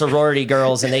some sorority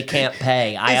girls, and they can't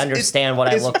pay. I understand what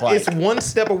I look like. It's one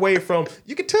step away from.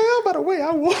 You can tell by the way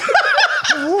I walk.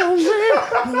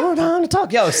 Hold on to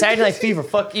talk. Yo, Saturday Night Fever.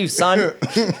 Fuck you, son.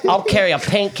 I'll carry a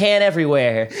paint can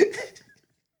everywhere.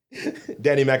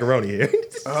 Danny Macaroni here.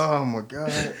 Oh my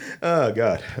god. Oh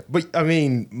God. But I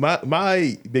mean,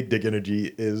 my big dick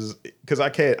energy is because I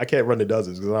can't run the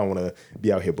dozens because I don't want to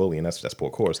be out here bullying. That's poor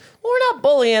course. We're not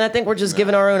bullying. I think we're just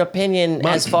giving our own opinion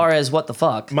as far as what the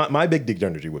fuck. My big dick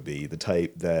energy would be the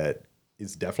type that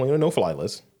is definitely on a no-fly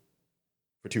list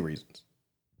for 2 reasons.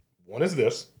 One is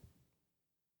this,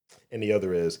 and the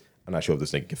other is I'm not sure if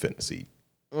this nigga can fit in the seat.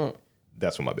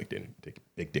 That's what my big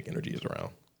dick energy is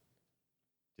around.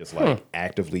 Just like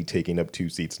actively taking up 2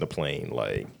 seats in a plane,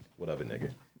 like whatever,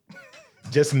 nigga.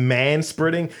 Just man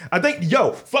spreading. I think,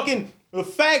 fucking the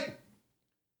fact.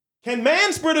 Can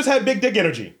man spreaders have big dick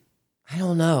energy? I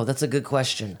don't know. That's a good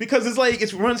question. Because it's like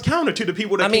it runs counter to the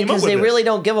people that I mean, came up because with they this. really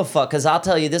don't give a fuck. Because I'll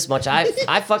tell you this much: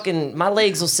 I fucking my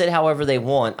legs will sit however they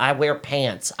want. I wear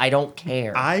pants. I don't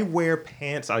care. I wear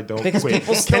pants. I don't. Because Wait,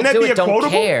 people still can that do be it, a don't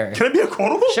quotable? care. Can it be a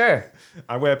quotable? Sure.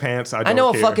 I wear pants. I don't I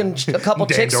know care. a couple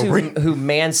Dan chicks Dobry. who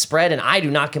man spread, and I do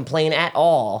not complain at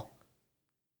all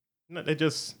No, they're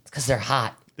just because they're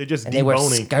hot and they wear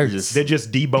deboning. skirts. They're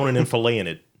just deboning and filleting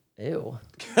it. Ew.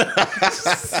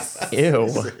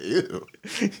 Ew. Ew.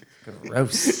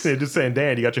 Gross. They're just saying,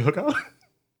 Dan, you got your hook out?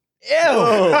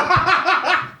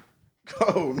 Ew.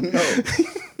 Oh no.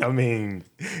 I mean,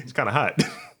 it's kind of hot.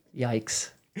 Yikes.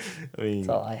 I mean, That's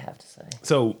all I have to say.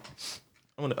 so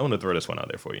I want to throw this one out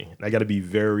there for you. And I got to be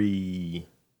very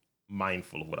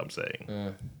mindful of what I'm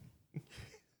saying.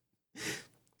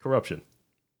 Corruption.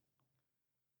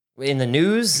 In the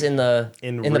news, in the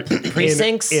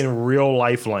precincts. in real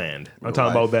life land. I'm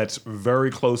talking life. about that's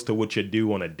very close to what you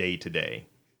do on a day to day.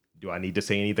 Do I need to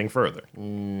say anything further?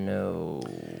 No.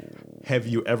 Have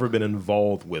you ever been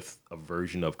involved with a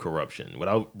version of corruption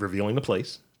without revealing the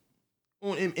place?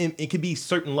 Well, it could be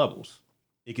certain levels.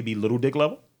 It could be little dick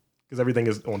level because everything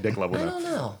is on dick level I now. don't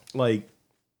know. Like,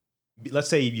 let's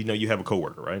say you have a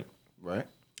coworker, right? Right.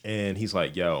 And he's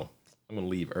like, "Yo, I'm gonna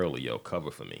leave early. Yo, cover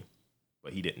for me,"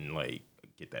 but he didn't like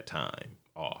get that time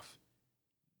off.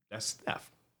 That's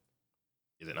theft,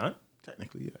 is it not?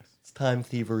 Technically, yes. It's time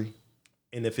thievery.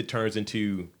 And if it turns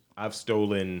into I've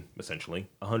stolen essentially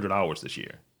 100 hours this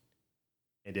year,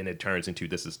 and then it turns into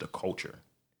this is the culture.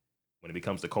 When it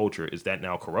becomes the culture, is that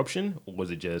now corruption, or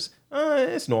was it just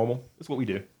it's normal? It's what we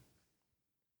do.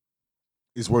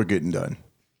 Is work getting done?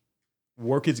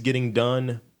 Work is getting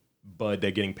done, but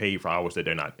they're getting paid for hours that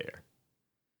they're not there.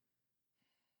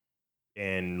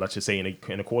 And let's just say in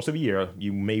the course of a year,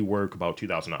 you may work about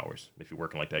 2,000 hours if you're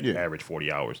working like that, Yeah. average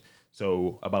 40 hours.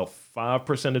 So about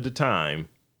 5% of the time,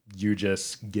 you're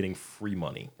just getting free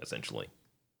money, essentially.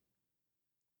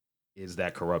 Is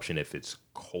that corruption if it's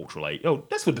cultural? Like,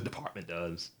 that's what the department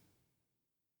does.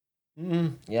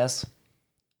 Yes.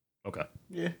 Okay.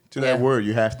 Yeah. To that Yeah. word,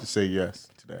 you have to say yes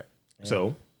to that.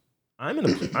 So I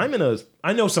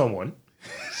know someone.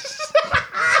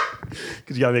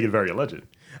 Because you gotta make it very alleged.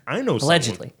 I know someone.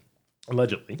 Allegedly.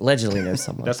 Allegedly knows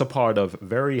someone. That's a part of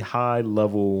very high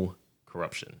level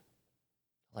corruption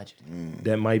Allegedly.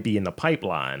 that might be in the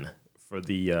pipeline for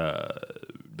the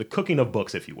cooking of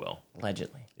books, if you will.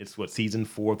 Allegedly. It's what, season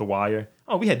 4 of The Wire?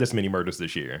 Oh, we had this many murders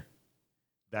this year.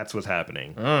 That's what's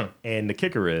happening. And the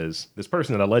kicker is this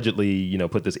person that allegedly,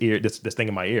 put this thing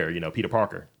in my ear, Peter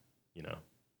Parker,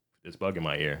 this bug in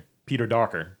my ear. Peter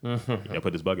Darker,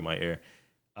 put this bug in my ear.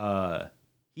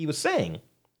 He was saying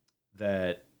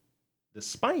that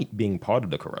despite being part of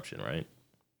the corruption, right,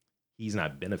 he's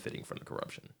not benefiting from the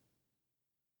corruption.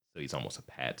 So he's almost a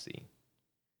patsy.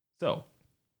 So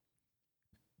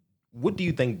what do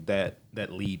you think that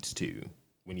leads to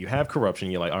when you have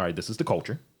corruption? You're like, all right, this is the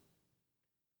culture,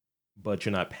 but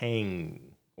you're not paying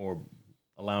or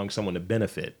allowing someone to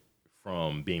benefit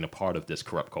from being a part of this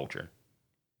corrupt culture.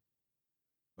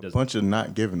 A bunch of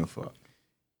not giving a fuck.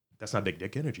 That's not big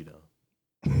dick energy,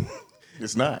 though.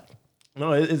 It's not.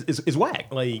 No, it's whack.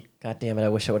 Like, God damn it! I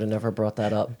wish I would have never brought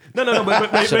that up. no.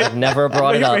 But Should have never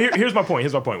brought it up. Here's my point.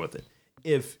 Here's my point with it.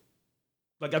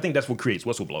 I think that's what creates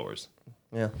whistleblowers.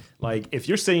 Yeah. Like, if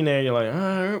you're sitting there, you're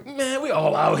like, man, we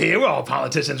all out here. We're all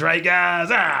politicians, right, guys?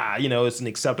 It's an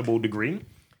acceptable degree.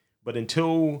 But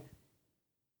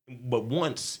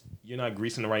once you're not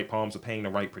greasing the right palms or paying the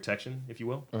right protection, if you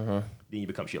will, then you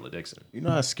become Sheila Dixon. You know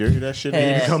how scary that shit You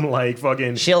is? become like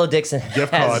fucking Sheila Dixon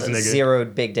gift has cards, nigga. zero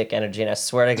big dick energy, and I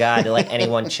swear to God, to let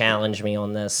anyone challenge me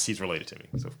on this. She's related to me,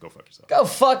 so go fuck yourself. Go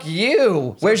fuck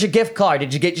you. Where's your gift card?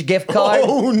 Did you get your gift card?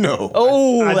 Oh, no.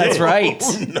 Oh, I that's did. right.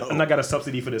 Oh, no. And I got a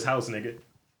subsidy for this house, nigga.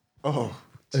 Oh.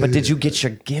 But did you get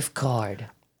your gift card?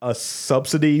 A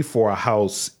subsidy for a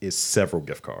house is several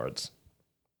gift cards.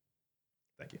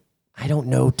 Thank you. I don't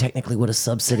know technically what a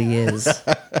subsidy is.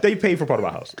 They pay for part of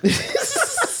our house.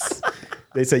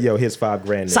 They say, yo, here's $5,000.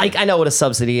 nigga. Psych, I know what a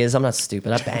subsidy is. I'm not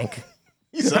stupid. I bank.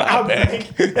 He said, I bank.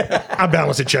 I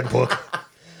balance a checkbook.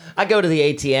 I go to the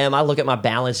ATM. I look at my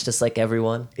balance just like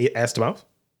everyone. Asked him out?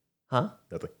 Huh?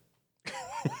 Nothing.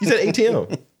 You said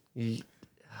ATM.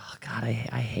 Oh, God, I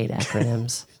hate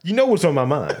acronyms. You know what's on my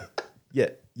mind.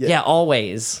 Yeah,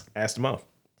 always. Asked him out.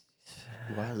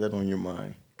 Why is that on your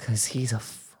mind? Because he's a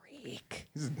freak.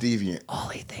 He's a deviant. All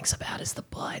he thinks about is the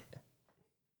butt.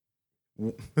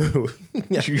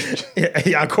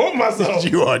 I caught myself.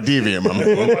 You are a deviant, my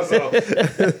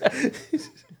man.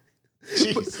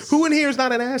 Who in here is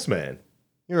not an ass man?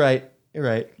 You're right.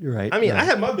 I mean, I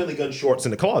have my Billy Gunn shorts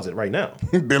in the closet right now.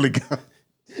 Billy Gunn.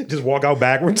 Just walk out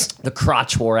backwards. The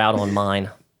crotch wore out on mine.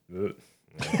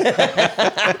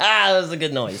 That was a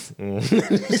good noise. It's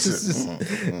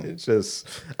just,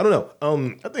 I don't know.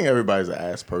 I think everybody's an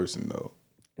ass person, though.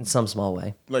 In some small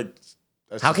way. Like,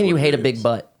 that's How just can you what it hate a is. big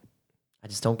butt? I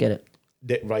just don't get it.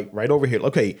 Right over here.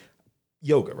 Okay,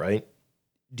 yoga, right?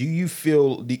 Do you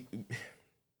feel,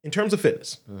 in terms of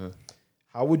fitness,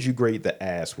 how would you grade the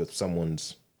ass with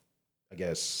someone's, I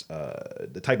guess,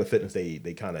 the type of fitness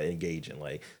they kind of engage in?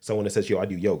 Like someone that says, yo, I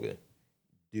do yoga.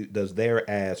 Does their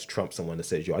ass trump someone that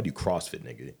says, yo, I do CrossFit,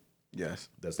 nigga? Yes.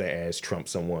 Does their ass trump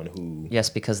someone who... Yes,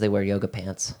 because they wear yoga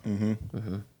pants.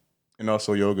 And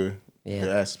also yoga. Yeah.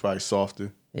 Your ass is probably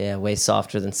softer. Yeah, way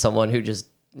softer than someone who just,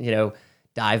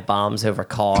 dive bombs over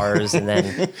cars and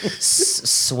then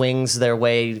swings their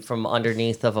way from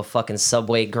underneath of a fucking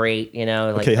subway grate, Like,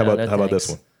 Okay, how no, about no this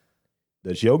thanks. one?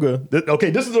 There's yoga.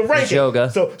 Okay, this is a ranking. yoga.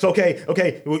 So okay.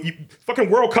 Well, you fucking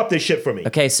World Cup this shit for me.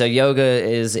 Okay, so yoga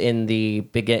is in the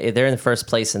begin. They're in the first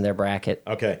place in their bracket.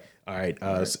 Okay. All right.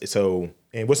 So,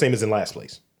 and what's name is in last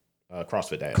place?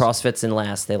 CrossFit ass. CrossFit's in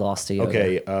last. They lost to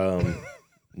yoga. Okay.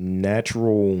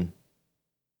 Natural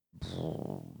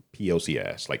POC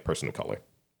ass, like person of color.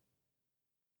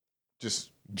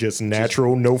 Just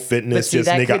natural, no fitness. see, Just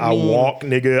that nigga, could I mean- walk,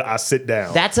 nigga, I sit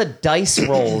down. That's a dice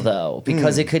roll though,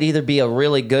 because it could either be a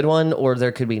really good one, or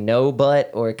there could be no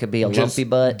butt, or it could be a Just lumpy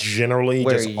butt. Generally,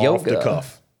 Where just off the yoga-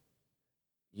 cuff.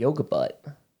 Yoga butt.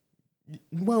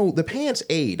 Well, the pants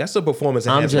aid. That's a performance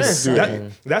I'm enhancement. just do it.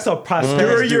 saying. That's a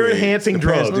posterior aid. enhancing The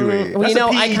drug. pants do aid. Well, That's a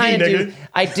I PED, kind of do. nigga.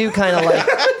 I do kind of like.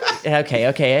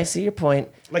 Okay, I see your point.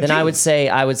 Like then I would jeans. say,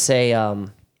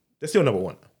 That's still number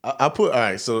one. I put, all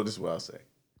right, so this is what I'll say.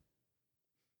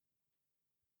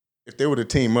 If they were to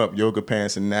team up yoga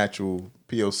pants and natural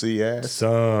POC ass,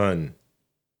 Son.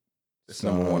 it's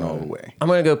number one all the way. I'm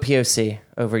gonna go POC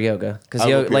over yoga because I'll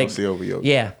go yoga, like, POC over yoga.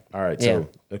 yeah, All right. Yeah.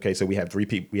 So we have three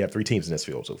teams in this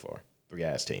field so far. 3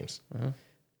 ass teams. I'm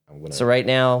gonna So right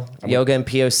now, yoga and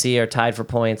POC are tied for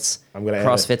points. I'm gonna add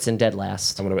CrossFit's in dead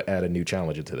last. I'm gonna add a new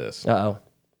challenge into this. Uh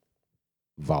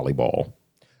Volleyball.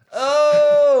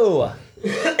 oh.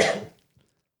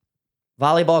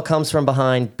 Volleyball comes from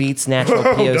behind, beats natural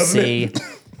POC.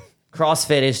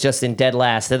 CrossFit is just in dead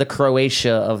last. They're the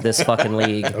Croatia of this fucking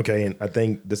league. Okay, and I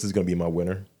think this is gonna be my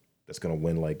winner. That's gonna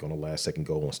win like on the last second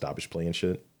goal on stoppage play and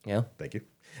shit. Yeah. Thank you.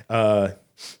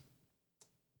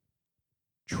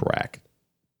 Track.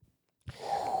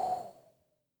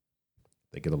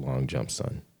 Think of the long jump,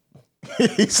 son.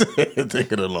 He said,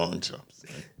 think of the long jumps.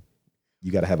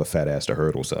 You got to have a fat ass to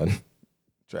hurdle, son.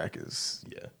 Track is,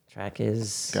 Yeah. Track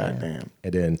is goddamn.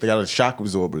 And then, They got the shock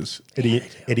absorbers. and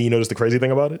then you notice the crazy thing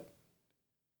about it?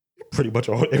 Pretty much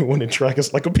everyone in track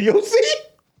is like a POC.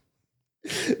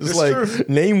 It's like, true.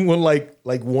 name one,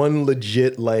 like one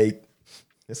legit, like,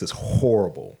 this is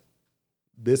horrible.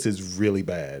 This is really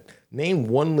bad. Name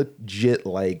one legit,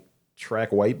 like,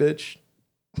 track white bitch.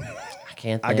 I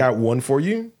can't. I Think. got one for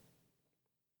you.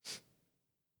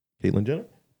 Caitlyn Jenner.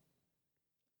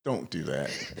 Don't do that.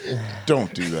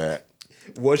 Don't do that.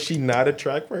 Was she not a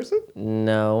track person?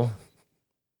 No.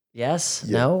 Yes.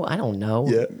 Yeah. No. I don't know.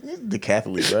 Yeah.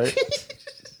 Decathlete, right?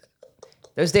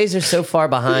 Those days are so far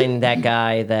behind that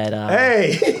guy that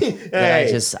Hey,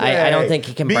 that I don't think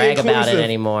he can Be brag about it inclusive.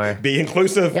 anymore. Be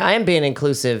inclusive. Yeah, I am being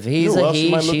inclusive. He's Who a else he.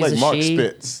 might look She's like a Mark she.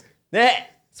 Spitz?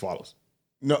 Swallows.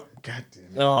 No,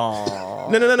 goddamn. Oh.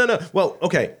 No. Well,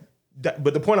 okay.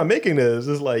 But the point I'm making is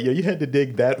like, yo, you had to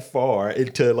dig that far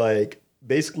into like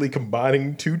basically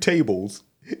combining two tables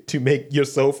to make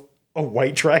yourself a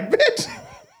white track bitch.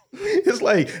 It's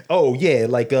like, oh yeah,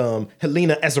 like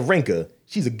Helena Azarenka.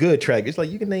 She's a good track. It's like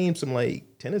you can name some like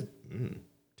tennis.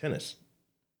 Tennis.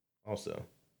 Also.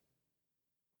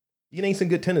 You can name some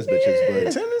good tennis bitches,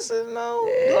 but Tennis is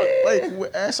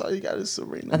like that's all you got is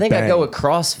Serena. I think I'd Bang. go with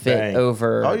CrossFit Bang.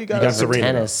 over All you got got is over Serena.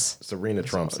 tennis. Serena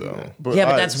Trumps though. Yeah, but all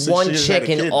right, that's so one she just had chick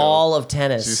a in kid, though. all of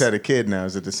tennis. She's had a kid now.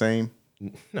 Is it the same?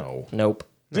 No. Nope.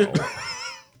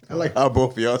 I like how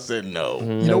both of y'all said no.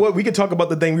 You know what? We could talk about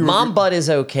the thing we were Mom butt is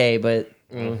okay, but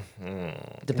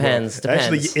depends. Depends.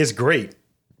 Actually, it's great.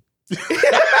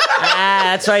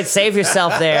 That's right. Save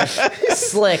yourself there.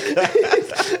 Slick.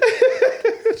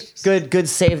 Good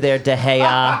save there, De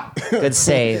Gea. Good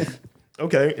save.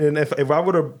 Okay, and if I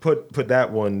would have put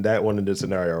that one in this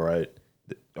scenario, right?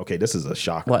 Okay, this is a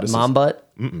shocker. What, this mom butt?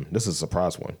 This is a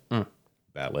surprise one.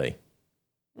 Ballet.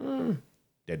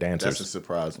 They're dancers. That's a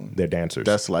surprise one. They're dancers.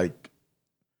 That's like,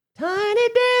 Tiny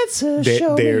dancer,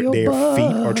 show me their your butt.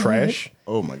 feet are trash.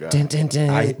 oh my god. Dun, dun,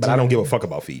 dun, But I don't give a fuck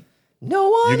about feet. no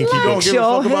one You can keep- likes You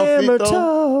don't your give a fuck about feet, hammer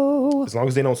though? toe. As long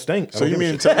as they don't stink. I So don't you give a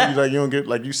mean shit. to tell me like you don't get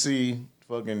like you see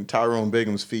fucking Tyrone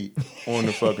Biggum's feet on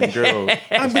the fucking girl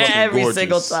Every gorgeous.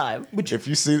 single time. If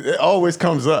you see, it always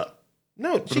comes up.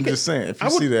 No, But I'm just saying, if you I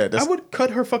would, see that, that's, I would cut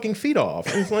her fucking feet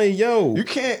off. It's like, yo, you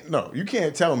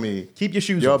can't tell me keep your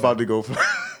shoes you're on. about to go for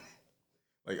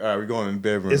like, all right, we're going in the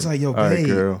bedroom. It's like, yo, all right, babe.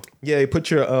 girl. Yeah,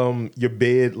 put your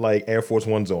bed like Air Force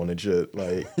Ones on and shit.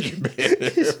 Like,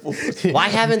 Why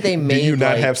haven't they do made you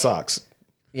not like, have socks?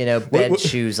 bed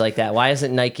shoes like that? Why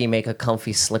doesn't Nike make a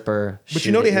comfy slipper? But shoe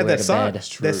you know they you have wear that to sock, bed?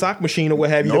 that sock machine or what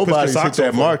have you. that puts your Nobody's hit socks that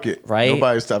over. market, Right?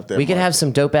 Nobody stopped that. We could market. have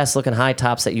some dope ass looking high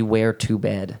tops that you wear to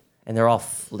bed, and they're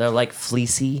like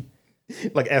fleecy.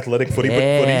 Like athletic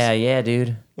footies. Yeah,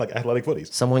 dude. Like athletic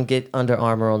footies. Someone get Under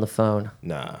Armour on the phone.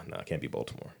 Nah, can't be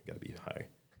Baltimore. Gotta be higher.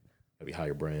 Gotta be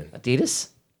higher brand. Adidas?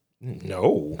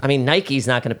 No, I mean, Nike's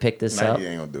not going to pick this up. Nike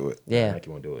ain't gonna do it. Yeah, Nike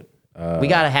won't do it. we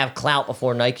got to have clout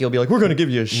before Nike will be like, we're going to give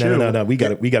you a shoe. No. We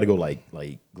gotta go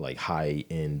like high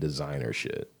end designer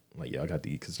shit. Like, yeah, I got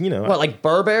the because What, like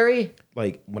Burberry?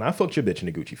 like when I fucked your bitch in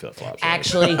the Gucci flip flops. right?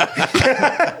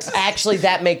 Actually,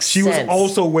 that makes she sense. was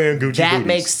also wearing Gucci. That booties.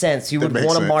 makes sense. You would makes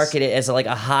want to sense. market it as like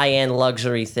a high end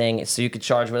luxury thing, so you could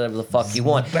charge whatever the fuck you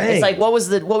want. Bang. It's like what was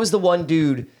the one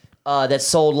dude that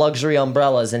sold luxury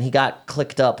umbrellas and he got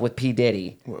clicked up with P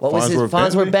Diddy? What was his Farnsworth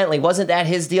Farnsworth Bentley? Bentley? Wasn't that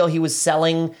his deal? He was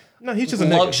selling. No, he's just a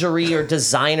nigga. luxury or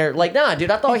designer. Like, nah, dude,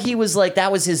 I thought he was like,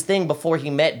 that was his thing before he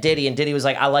met Diddy, and Diddy was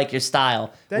like, I like your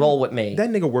style. Roll with me.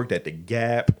 That nigga worked at the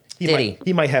Gap. Did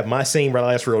He might have my same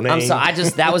last real name. I'm sorry,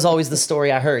 that was always the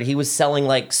story I heard. He was selling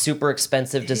like super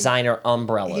expensive designer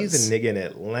umbrellas. He's a nigga in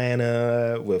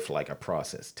Atlanta with like a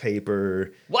processed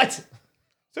taper. What?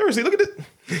 Seriously, look at it.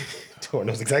 Tor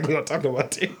knows exactly what I'm talking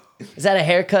about, too. Is that a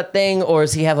haircut thing or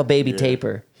does he have a baby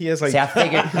taper? He has like See,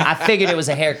 I figured it was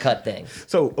a haircut thing.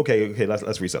 so okay.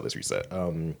 Let's reset.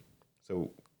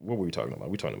 So what were we talking about?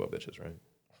 We talking about bitches, right?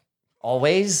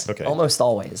 Always? Okay. Almost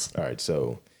always. All right.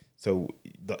 So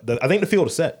I think the field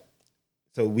is set.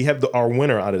 So we have our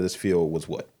winner out of this field was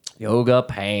what? Yoga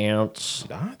pants.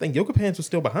 I think Yoga Pants was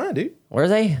still behind, dude. Where are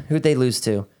they? Who'd they lose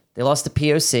to? They lost to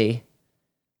POC.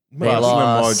 They Slim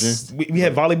lost. margin. We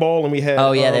had volleyball and we had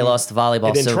Oh yeah, they lost to volleyball.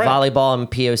 and then So track. volleyball and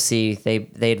POC,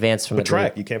 they advanced from the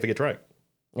track. You can't forget track.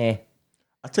 group. Eh.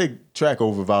 I take track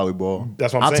over volleyball.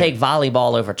 That's what I'm I'll saying. take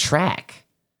volleyball over track.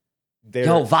 They're-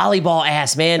 Yo, volleyball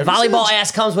ass, man. Have you Volleyball seen-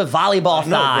 ass comes with volleyball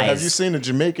No, but thighs. have you seen the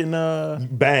Jamaican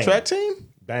Bang. track team?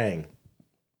 Bang.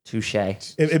 Touche. But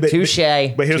Touche.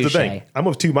 here's the Touche. thing. I'm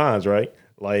of two minds, right?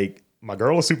 Like my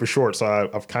girl is super short, so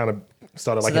I've kind of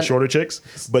started liking then- shorter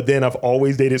chicks. But then I've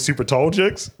always dated super tall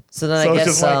chicks. So then I it's guess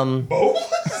just like,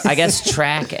 both? I guess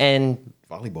track and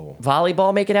Volleyball.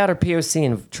 volleyball make it out, or POC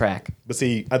and track. But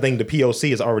see, I think the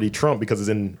POC is already Trump because it's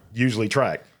in usually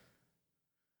track.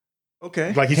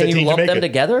 Okay. Like he Can said, you Team lump Jamaica. them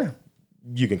together?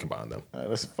 You can combine them. All right,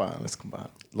 let's combine.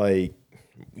 Like,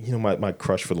 you know, my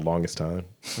crush for the longest time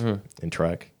in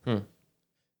track.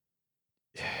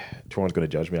 Torrin's gonna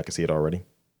judge me. I can see it already.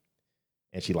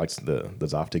 And she likes the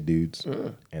Zoftic dudes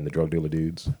and the drug dealer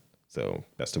dudes. So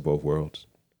best of both worlds.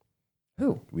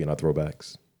 Who? We in our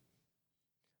throwbacks.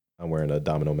 I'm wearing a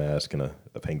domino mask and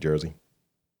a pink jersey.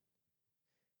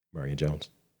 Marion Jones.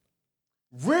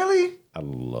 Really? I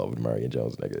loved Marion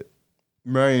Jones, nigga.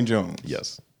 Marion Jones.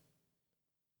 Yes.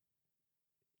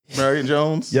 Marion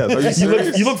Jones? Yes. Are you you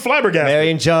serious? look flabbergasted.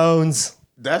 Marion Jones.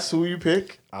 That's who you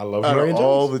pick? I love Out Marion of Jones.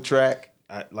 all the track?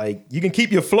 Like, you can keep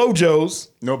your Flojos.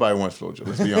 Nobody wants Flojo,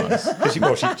 let's be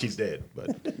honest. She's dead. But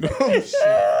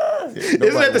Isn't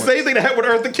isn't that the same thing that happened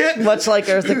with Eartha Kitt? Much like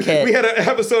Eartha Kitt. We had an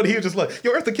episode. He was just like,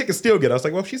 "Yo, Eartha Kitt can still get." I was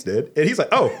like, "Well, she's dead," and he's like,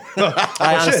 "Oh,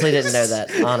 I honestly didn't know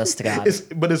that. Honest to God.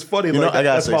 But it's funny. know, Like, I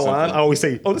gotta that's say my line. something. I always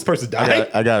say, "Oh, this person died."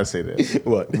 I gotta say this.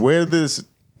 What? Where did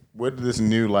this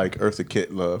new like Eartha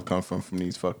Kitt love come from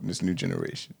this new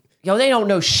generation? Yo, they don't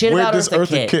know shit Where about does Eartha Eartha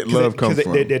Kitt. Kitt love come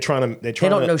from? They're trying to. They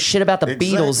don't know shit about the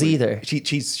Beatles Exactly. either.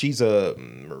 She's a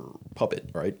puppet,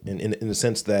 right? In the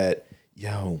sense that,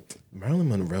 yo, Marilyn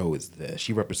Monroe is this.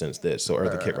 She represents this. So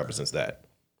Eartha Kitt represents that.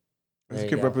 Eartha you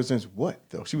Kitt go. represents what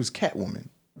though? She was Catwoman.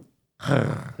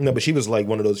 No, but she was like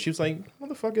one of those. She was like,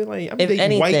 motherfucker, like I'm If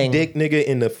dating white anything- dick nigga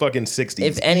in the fucking 60s.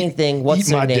 If anything, what's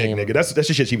Eat her my name? dick, nigga. That's the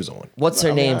shit she was on. What's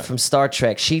her name from Star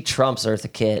Trek? She trumps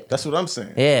Eartha Kitt. That's what I'm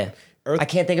saying. Yeah. Earth- I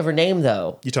can't think of her name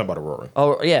though. You talking about Aurora?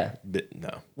 Oh yeah. But no,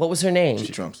 What was her name?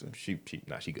 She trumps her. she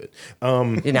good.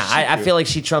 You know, I feel like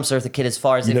she trumps Eartha Kitt as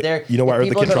far as if know- they're you know why if Eartha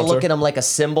people are Kitt gonna trumps look her? at him like a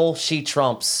symbol, she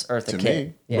trumps Eartha To Kitt.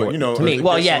 me, Yeah. but you know, to me. Eartha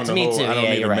Well, Kitt's yeah, on to the me whole, too. I don't Yeah,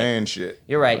 need you're a right. man shit.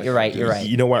 You're right. You're right. You're right.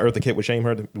 You know why Eartha Kitt would shame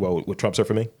her? Well, what trumps her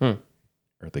for me?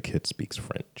 Eartha Kitt speaks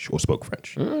French or spoke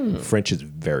French. French is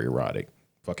very erotic.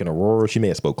 Fucking Aurora, she may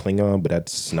have spoke Klingon, but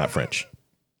that's not French.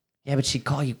 Yeah, but she'd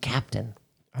call you Captain.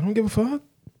 I don't give a fuck.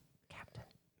 Captain.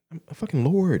 I'm a fucking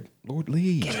Lord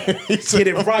Lee. Get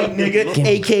it right, nigga.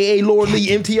 AKA Lord Lee,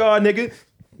 MTR, nigga.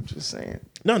 I'm just saying.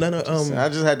 No. I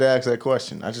just had to ask that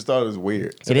question. I just thought it was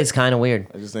weird. It is kind of weird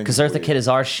I just think because it's Eartha weird. Kitt is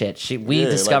our shit. We Yeah,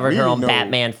 like, discovered we her on know-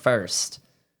 Batman first.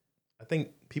 I think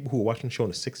people who were watching the show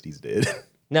in the 60s did.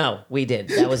 No, we did.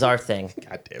 That was our thing.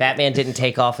 God damn it. Batman didn't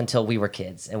take off until we were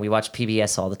kids, and we watched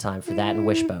PBS all the time for that and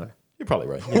Wishbone. You're probably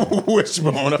right. Yeah.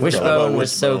 Wishbone. I forgot about Wishbone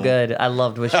was so Wishbone. good. I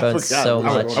loved Wishbone forgot so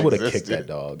Wishbone. much. I would have Existed. kicked that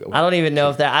dog. I don't even know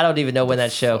if that. I don't even know when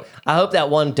that show. I hope that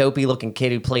one dopey looking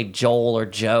kid who played Joel or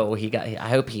Joe. I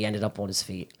hope he ended up on his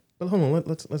feet. But hold on,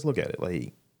 let's look at it.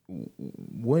 Like,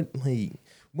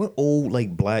 what old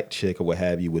like black chick or what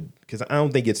have you would? Because I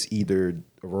don't think it's either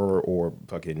Aurora or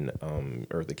fucking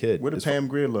Eartha Kitt. Where did Pam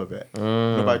Grier love at?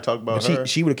 Nobody talked about her.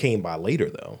 She would have came by later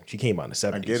though. She came by in the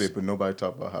 70s. I get it, but nobody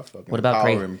talked about how fucking What about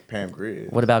empowering Pam Grier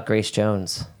is. What about Grace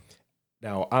Jones?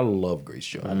 Now I love Grace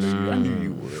Jones. I knew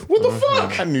you would. What the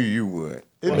fuck? I knew you would.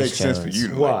 It makes sense for you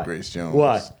to Why? like Grace Jones.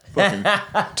 Why?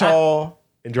 Fucking tall.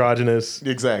 Androgynous,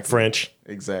 Exactly. French,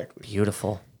 Exactly.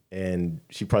 Beautiful. and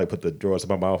she probably put the drawers in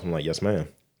my mouth. I'm like, yes, ma'am.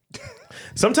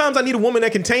 Sometimes I need a woman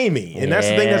that can tame me, and that's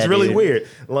the thing that's Yeah, really dude. weird.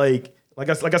 Like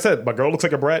I said, my girl looks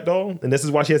like a brat doll, and this is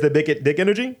why she has that big dick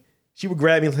energy. She would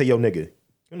grab me and say, "Yo, nigga, you're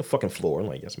on the fucking floor." I'm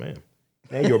like, "Yes, ma'am."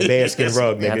 Now you're a bearskin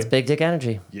rug, That's nigga. big dick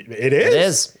energy. It is. It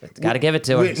is. Got to give it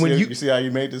to her. When you see how you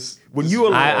made this? When you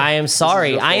alone, I am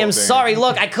sorry. your I am fault, Dan. sorry.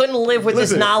 Look, I couldn't live with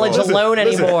this knowledge listen, alone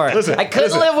listen, anymore. listen, I couldn't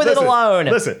listen, live with listen, it alone.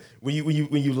 Listen, when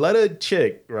you let a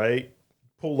chick right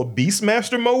pull a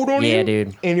Beastmaster mode on you, Yeah,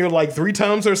 dude. and you're like 3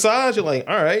 times her size, you're like,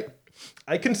 all right,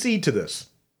 I concede to this.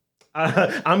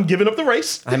 I'm giving up the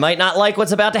race. I might not like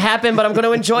what's about to happen, but I'm going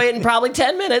to enjoy it in probably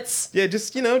 10 minutes. Yeah,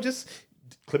 just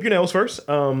clip your nails first.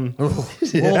 Oh,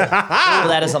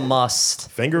 that is a must.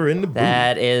 Finger in the boot.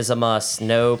 That is a must.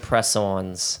 No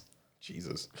press-ons.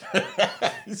 Jesus.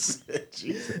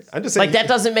 Jesus. I'm just saying. Like, that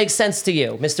doesn't make sense to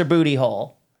you, Mr. Booty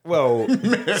Hole. Well,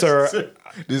 sir,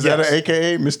 Is that an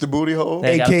AKA Mr. Booty Hole?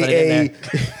 Hey, gotta put it in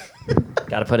AKA.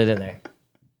 Got to put it in there.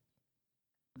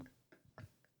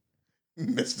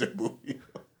 Mr. Booty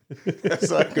Hole. That's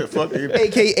like a fucking.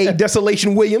 AKA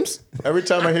Desolation Williams. Every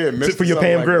time I hear Mr. For your something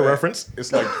Pam like Grier that, reference.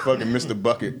 it's like fucking Mr.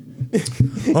 Bucket.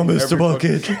 I'm Mr.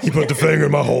 Bucket. You put the finger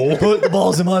in my hole. Put the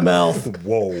balls in my mouth.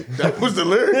 Whoa. That was the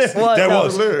lyrics. What? That No,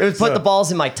 was it was put the balls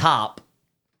in my top.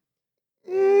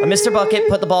 A Mr. Bucket,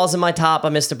 put the balls in my top. A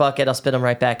Mr. Bucket, I'll spit them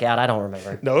right back out. I don't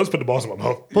remember. No, let's put the balls in my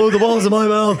mouth. Put the balls in my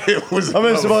mouth. It was I'm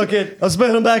Mr. Bucket. I'll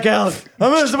spit them back out.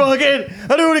 I'm Mr. Bucket.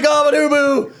 I do the gobba doo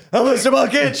boo. I'm Mr.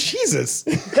 Bucket. Jesus.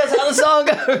 That's how the song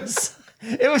goes.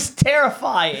 It was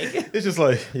terrifying. It's just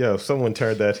like, yo, someone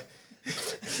turned that.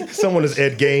 Someone is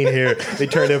Ed Gein here. They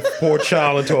turned that poor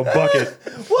child into a bucket.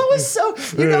 What was so?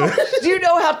 Do you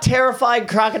know how terrifying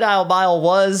Crocodile Mile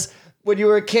was when you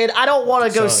were a kid? I don't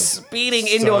want to go speeding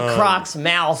into a croc's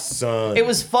mouth. Son. It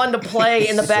was fun to play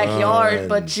in the backyard,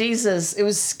 but Jesus, it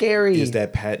was scary. Is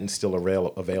that patent still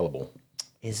available?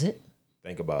 Is it?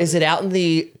 Think about Is it out in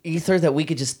the ether that we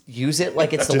could just use it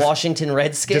like it's the Washington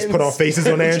Redskins? Just put our faces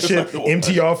on there and shit.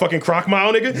 MTR fucking Croc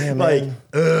Mile, nigga.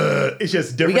 Yeah, it's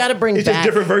just different. We gotta bring it's back just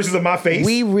different versions of my face.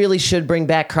 We really should bring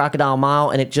back Crocodile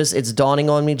Mile, and it's dawning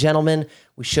on me, gentlemen.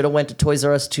 We should have went to Toys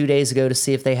R Us 2 days ago to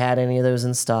see if they had any of those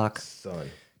in stock. Son.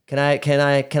 Can I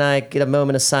get a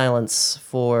moment of silence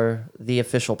for the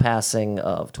official passing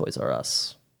of Toys R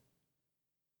Us?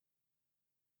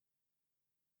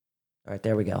 All right,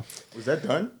 there we go. Was that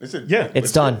done? Is it? Yeah.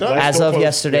 It's done. done? As Store of closed.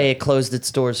 yesterday, it closed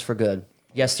its doors for good.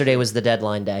 Yesterday was the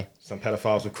deadline day. Some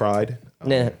pedophiles have cried.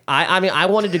 Nah, I mean, I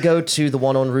wanted to go to the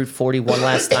one on Route 41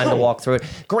 last time to walk through it.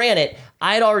 Granted,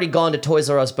 I had already gone to Toys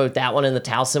R Us, both that one and the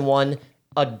Towson one,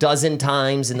 a dozen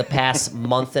times in the past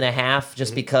month and a half,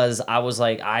 just because I was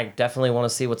like, I definitely want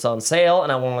to see what's on sale,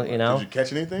 and I want to, Did you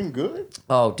catch anything good?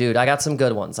 Oh, dude, I got some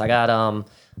good ones. I got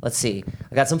let's see,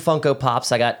 I got some Funko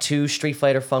Pops. I got 2 Street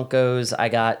Fighter Funkos. I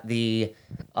got the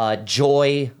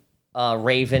Joy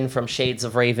Raven from Shades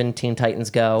of Raven, Teen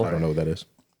Titans Go. I don't know what that is.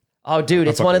 Oh, dude,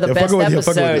 it's fucking one of the with best you, I'm fucking with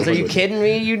you, episodes. Are you I'm fucking with kidding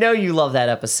me? You know you love that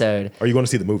episode. Are you going to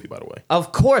see the movie, by the way?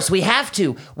 Of course, we have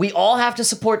to. We all have to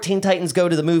support Teen Titans Go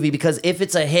to the movie, because if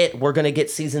it's a hit, we're going to get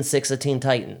season 6 of Teen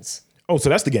Titans. Oh, so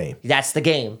that's the game. That's the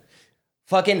game.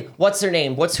 Fucking, what's her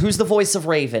name? Who's the voice of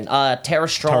Raven? Tara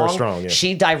Strong. Tara Strong, yeah.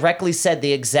 She directly said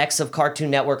the execs of Cartoon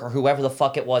Network or whoever the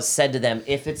fuck it was said to them,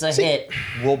 if it's a hit,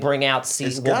 we'll bring out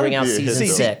season gotta be a hit, season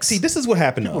though. 6. See, this is what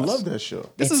happened to I us. love that show.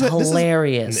 This It's is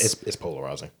hilarious. It's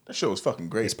polarizing. That show was fucking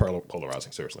great. It's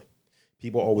polarizing, seriously.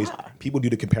 People do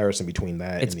the comparison between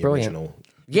that It's and the brilliant. original.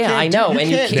 Yeah, I know, and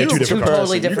can't it's do two different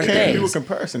totally comparisons. different you can't do a things.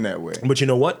 comparison that way. But you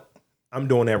know what? I'm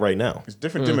doing that right now. It's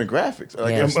different demographics.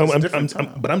 Like, Yeah. it's a different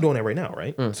time. But I'm doing that right now,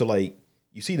 right? So like,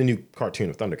 you see the new cartoon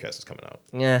of Thundercats is coming out.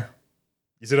 Yeah,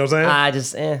 You see what I'm saying? I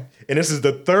just, And this is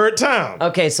the 3rd time.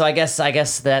 Okay, so I guess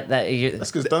that you.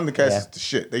 That's because Thundercats is the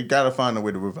shit. They gotta find a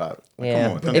way to revive it. Like,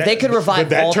 Yeah, come on, if they could revive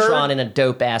that Voltron turd- in a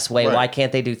dope ass way, Right. why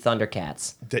can't they do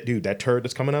Thundercats? That turd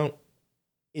that's coming out,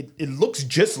 it looks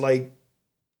just like.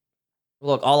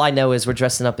 Look, all I know is we're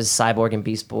dressing up as Cyborg and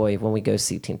Beast Boy when we go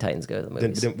see Teen Titans Go to the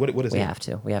movies. Then what is we he? have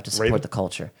to. We have to support Raven? the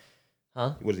culture.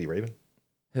 What is he, Raven?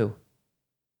 Who?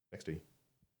 Next to you.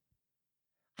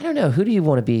 I don't know. Who do you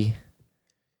want to be?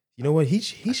 You know what? He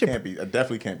should. I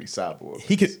definitely can't be Cyborg.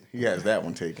 He could- He has that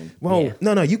one taken. Well,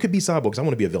 Yeah. no, you could be Cyborg because I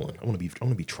want to be a villain. I want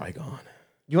to be Trigon.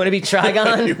 You want to be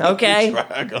Trigon? Okay.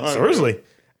 Seriously.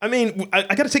 I mean,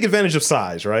 I got to take advantage of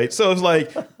size, right? So it's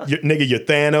like, you're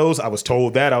Thanos. I was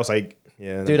told that. I was like,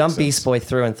 yeah. that Dude, I'm makes Beast sense. Boy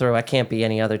through and through. I can't be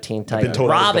any other Teen Titan.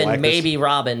 told I was Robin, Galactus. maybe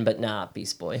Robin, but nah,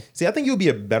 Beast Boy. See, I think you'll be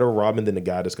a better Robin than the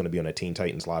guy that's going to be on a Teen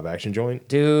Titans live action joint.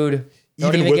 Dude, don't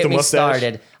Even even with get the me mustache?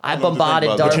 started. I I don't know what to think bombarded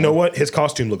about that. Dark. But you know what? His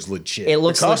costume looks legit. It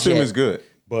looks The costume legit. is good.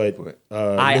 But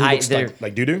I- looks they're-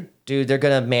 like doo-doo. Dude,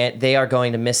 they are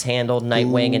going to mishandle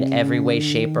Nightwing in every way,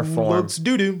 shape, or form. Looks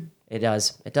doo-doo. It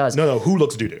does. It does. No, who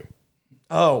looks doo-doo?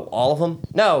 Oh, all of them?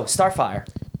 No, Starfire.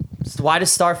 Why does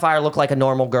Starfire look like a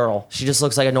normal girl? She just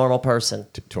looks like a normal person.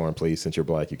 Torn, please, since you're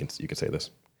black, you can say this.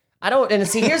 I don't. And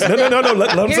see, here's the No, thing. no,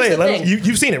 let him Here's say the it. Let him, thing.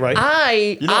 you've seen it, right?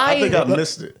 I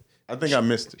think I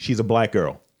missed it. She's a black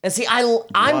girl. And see,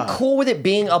 I'm cool with it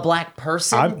being a black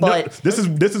person, but this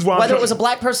is why. whether it was a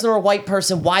black person or a white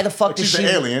person, why the fuck does she's she?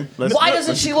 an alien. Why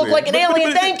doesn't she look like an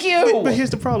alien? Thank you. But here's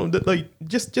the problem. Like,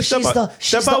 just step She's out.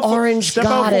 she's the orange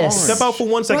goddess. Step out for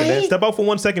 1 second. Man. Right? Step out for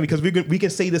 1 second because we can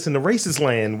say this in the racist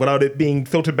land without it being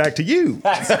filtered back to you.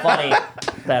 That's funny.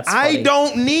 That's funny. I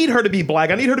don't need her to be black.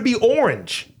 I need her to be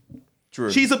orange. True.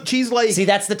 She's like. See,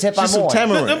 that's the tip She's I'm some on.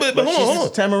 Tamarine. No, but hold on, hold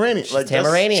on. Tamarine. Like,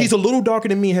 Tamarine. She's a little darker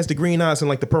than me and has the green eyes and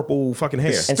like the purple fucking hair.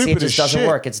 And see, it stupid just as doesn't shit.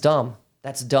 work. It's dumb.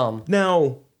 That's dumb.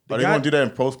 Now, Are they going to do that in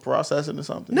post-processing or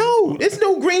something? No, it's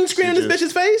no green screen on this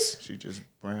bitch's face. She just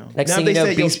brown. Next Now thing they you know,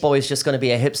 say, yo, Beast Boy's just going to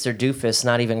be a hipster doofus,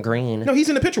 not even green. No, he's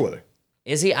in the picture with her.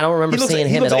 Is he? I don't remember seeing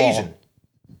he him looks at all. Asian.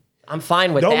 I'm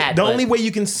fine with that. The but- only way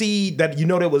you can see that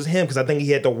that was him because I think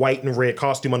he had the white and red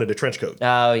costume under the trench coat.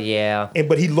 Oh yeah.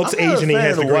 But he looks I'm not a Asian and he fan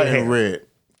has of the the green white hair. and red.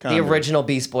 The original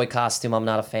Beast Boy costume, I'm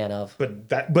not a fan of. But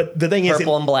the thing is,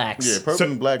 Purple and blacks. Yeah, purple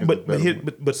and black is but better.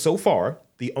 but so far,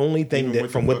 the only thing Even that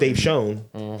with from the what they've fucking- shown,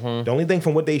 Mm-hmm. the only thing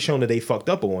from what they've shown that they fucked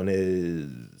up on is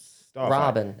Starfire.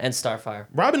 Robin and Starfire.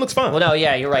 Robin looks fine. Well, no,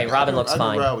 yeah, you're right. Robin looks I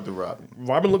fine. can ride with the Robin.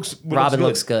 Robin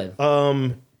looks good.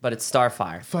 But it's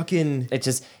Starfire. Fucking. It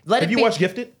just let Have it you be. watched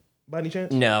Gifted by any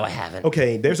chance? No, I haven't.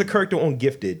 Okay, there's a character on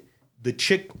Gifted. The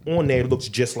chick on there looks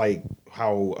just like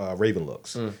how Raven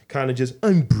looks. Kind of just,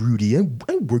 I'm broody. I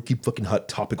work you fucking Hot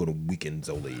Topic on the weekends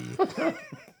only.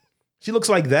 She looks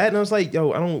like that, and I was like,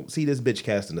 yo, I don't see this bitch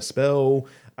casting a spell.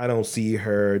 I don't see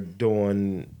her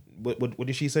doing. What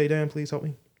did she say, Dan? Please help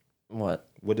me. What?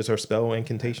 What does her spell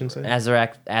incantation say?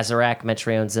 Azarak,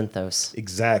 Metrion, Zinthos.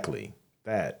 Exactly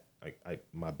that.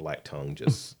 My black tongue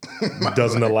just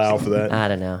doesn't allow for that. I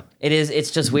don't know. It's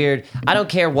just weird. I don't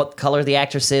care what color the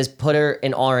actress is. Put her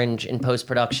in orange in post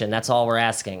production. That's all we're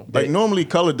asking. Like normally,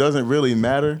 color doesn't really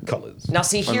matter Colors. Now,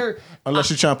 see here. unless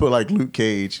you're trying to put like Luke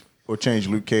Cage or change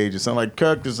Luke Cage or something. Like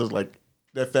characters is like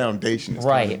that foundation is kind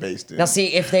Right. of based in. Now, see,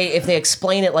 if they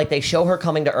explain it like they show her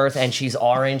coming to Earth and she's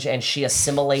orange and she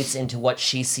assimilates into what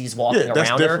she sees walking yeah, that's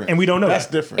around different. her. And we don't know That's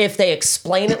that. different. If they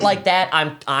explain it like that,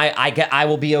 I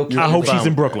will be okay. I hope with she's it.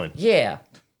 in Brooklyn. Yeah.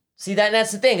 See,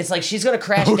 that's the thing. It's like she's going to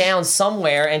crash down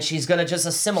somewhere and she's going to just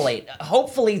assimilate.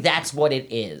 Hopefully that's what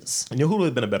it is. You know who would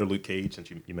have been a better Luke Cage,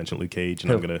 since you mentioned Luke Cage,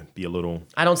 and I'm gonna be a little.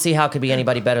 I don't see how it could be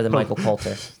anybody better than Michael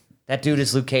Coulter. That dude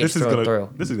is Luke Cage This is through and gonna.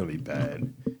 through. This is gonna be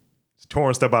bad.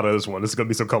 Torn step out of this one. This is gonna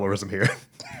be some colorism here.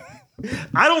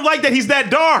 I don't like that he's that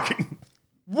dark.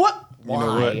 What?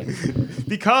 Why?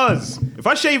 Because if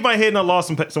I shave my head and I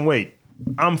lost some weight,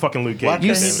 I'm fucking Luke Cage. Why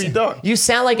You, can't s- he be dark? you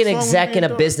sound like an What's wrong with exec in being a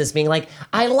dark? business being like,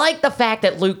 I like the fact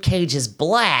that Luke Cage is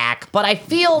black, but I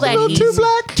feel that little he's too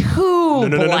black? Too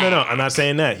No. black. I'm not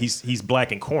saying that. He's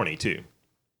black and corny too.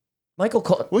 Michael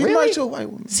Coulter. Well, he really? might show white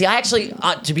woman. See, I actually,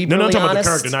 to be No, brutally I'm talking honest,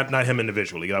 about the character, not him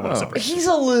individually. I want to separate. he's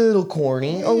a little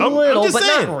corny, a I'm little, just but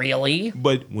saying. not really.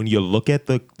 But when you look at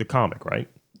the comic, right?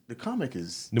 The comic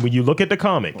is When you look at the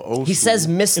comic, old He school. says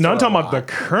Mr. and I'm talking a about the lot.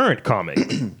 current comic.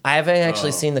 I haven't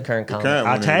actually seen the current comic. current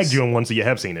I one tagged is- you in one, so you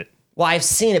have seen it. Well, I've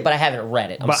seen it, but I haven't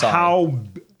read it. I'm But sorry.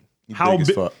 how big as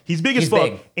fuck. he's big as He's fuck,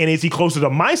 big. and is he closer to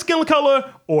my skin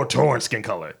color or Torrance skin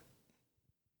color?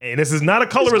 And this is not a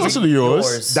closer to colorism.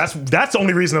 yours. That's the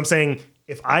only reason I'm saying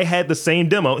if I had the same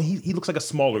demo, he looks like a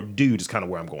smaller dude. Is kind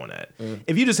of where I'm going at.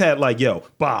 If you just had like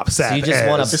Bob Sapp, So you just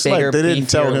want a It's like bigger, they didn't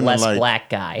tell beefier, him to, less like- black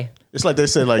guy. It's like they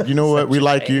said, like, you know what? We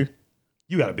like you.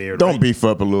 you got a beard. Don't right? beef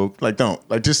up a little. Like, don't.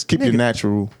 Like, just keep your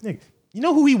natural. Nigga, you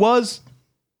know who he was?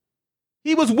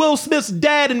 He was Will Smith's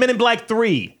dad in Men in Black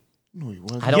 3. No, he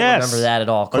wasn't. I don't Yes. remember that at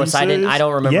all. Of course, you I didn't. serious? I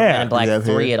don't remember Yeah. Men in Black Yeah,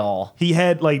 3 yeah. at all. He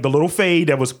had like the little fade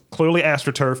that was clearly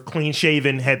AstroTurf, clean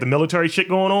shaven, had the military shit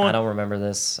going on. I don't remember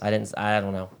this. I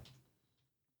don't know.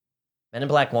 Men in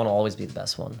Black 1 will always be the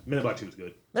best one. Men in Black 2 was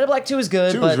good. Men in Black 2 is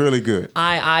good, She but was really good.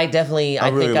 I definitely, I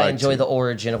really think I liked enjoy it. the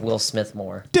origin of Will Smith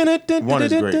more. One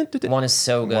is great. One is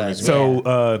so good. is-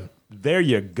 So there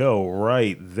you go,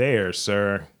 right there,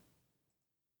 sir.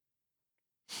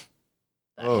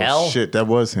 Oh, hell? shit. That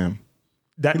was him.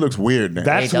 That He looks weird now.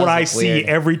 That's He does what I look see weird.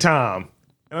 every time,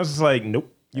 and I was just like,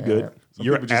 nope, you good. Some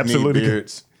You're people just absolutely need good.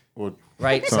 beards. Or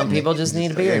Right? Some something. people just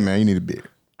need a Hey, beard. man, you need a beard.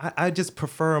 I just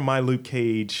prefer my Luke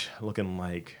Cage looking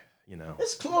like,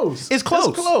 It's close. It's close.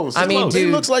 It's close. I mean, Close. dude,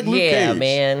 He looks like Luke yeah, Cage.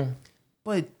 man.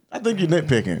 but I think you're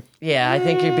nitpicking. Yeah, I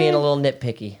think you're being a little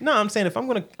nitpicky. no, I'm saying if I'm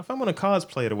gonna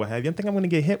cosplay it or what have you, I think I'm gonna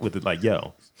get hit with it. Like,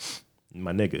 yo,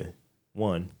 my nigga,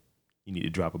 one, you need to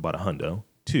drop about $100.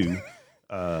 Two,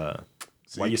 why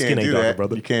your skin can't ain't do darker, that.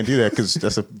 brother? You can't do that because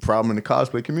that's a problem in the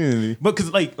cosplay community. But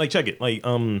because like check it, like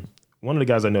one of the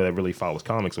guys I know that really follows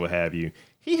comics or what have you,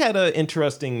 he had an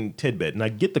interesting tidbit, and I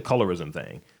get the colorism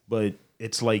thing, but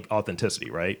it's like authenticity,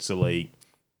 right? So like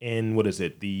in what is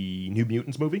it, the New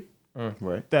Mutants movie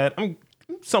Right. that I'm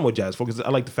somewhat jazzed for because I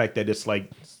like the fact that it's like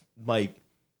I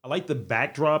like the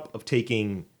backdrop of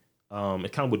taking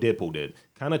it's kind of what Deadpool did,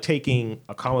 kind of taking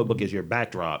a comic book as your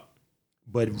backdrop.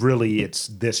 But really, it's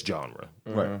this genre.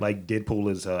 Right. Like Deadpool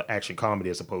is an action comedy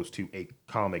as opposed to a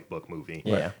comic book movie.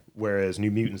 Yeah. Whereas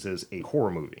New Mutants is a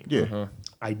horror movie. Yeah.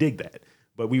 I dig that.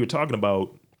 But we were talking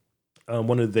about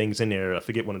one of the things in there, I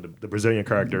forget one of the Brazilian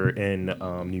character in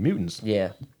New Mutants,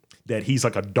 Yeah. that he's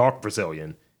like a dark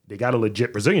Brazilian. They got a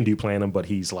legit Brazilian dude playing him, but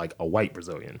he's like a white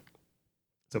Brazilian.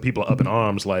 So people are up in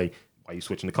arms like, why are you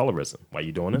switching to colorism? Why are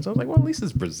you doing this? I was like, well, at least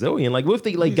it's Brazilian. Like, what if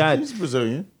they like got... He's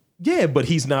Brazilian. Yeah, but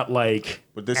he's not like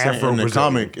But this in the Afro-Brazilian.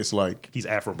 comic, it's like He's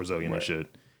Afro-Brazilian and shit.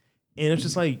 And it's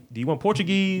just like, do you want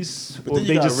Portuguese? But then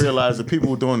you gotta realize the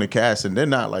people doing the casting, they're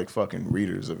not like fucking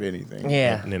readers of anything.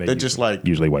 Yeah. And then They're just like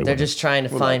usually white They're women. just trying to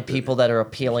find people that are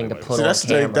appealing to put See, on that's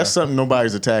camera. that's something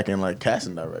nobody's attacking, like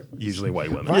casting directors. Usually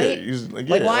white women. Right? Yeah, usually,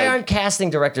 Like, why like, aren't casting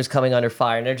directors coming under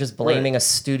fire and they're just blaming a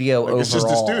studio overall? it's just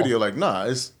the studio? Like, nah,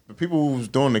 it's the people who's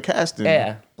doing the casting.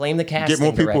 Yeah, blame the casting Get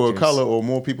more people of directors. color or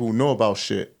more people who know about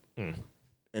shit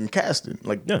and casting.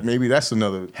 Like, Yeah. maybe that's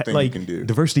another thing Like you can do.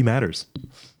 diversity matters.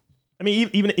 I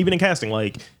mean, even in casting,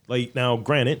 like now,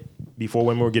 granted, before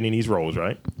when we were getting these roles,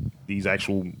 right? These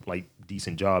actual like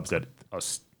decent jobs that are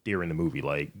steering the movie.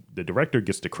 Like the director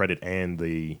gets the credit and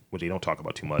what they don't talk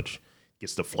about too much,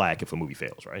 gets the flack if a movie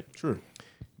fails, right? Sure.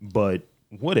 But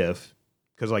what if,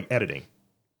 because like editing,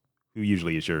 who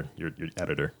usually is your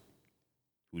editor,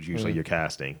 who's usually your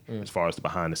casting, as far as the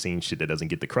behind the scenes shit that doesn't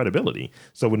get the credibility.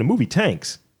 So when the movie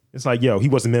tanks, it's like, yo, he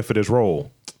wasn't meant for this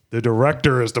role. The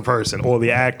director is the person or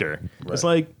the actor. Right. It's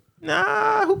like,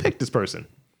 nah, who picked this person?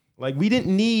 Like, we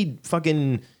didn't need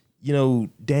fucking, Dan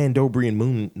Dobry and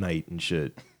Moon Knight and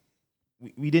shit.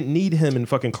 We didn't need him in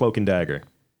fucking Cloak and Dagger.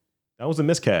 That was a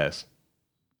miscast.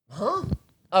 Huh?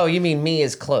 Oh, you mean me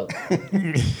as Cloak?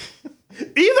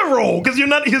 Either role, because you're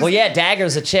not. Well, yeah,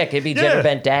 Dagger's a chick. It'd be gender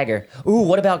bent Dagger. Ooh,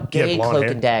 what about gay blonde Cloak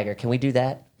hair. and Dagger? Can we do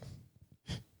that?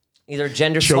 Either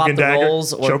gender Choke swap and the dagger?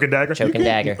 roles or Choke and dagger? Choke and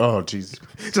Dagger. Oh, Jesus.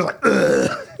 Just like,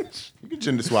 ugh. You can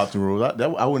gender swap the rules.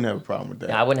 I wouldn't have a problem with that.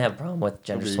 Yeah, I wouldn't have a problem with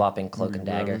gender swapping Cloak and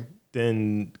Dagger.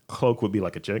 Then Cloak would be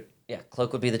like a chick. Yeah,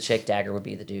 Cloak would be the chick, Dagger would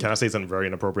be the dude. Can I say something very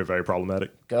inappropriate, very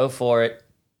problematic? Go for it.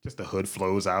 Just the hood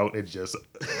flows out. It just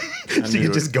she knew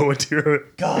can it. just go into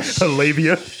her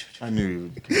labia. I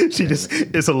knew you. She just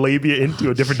it's a labia into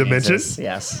a different dimension. Jesus,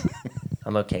 yes.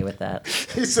 I'm okay with that.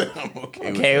 He said, I'm okay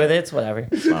Okay with it, it's whatever.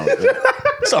 with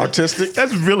that. It's artistic.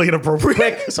 That's really inappropriate.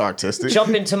 It's artistic.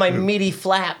 Jump into my meaty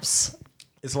flaps.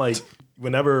 It's like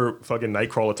whenever fucking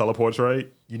Nightcrawler teleports,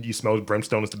 right? You smell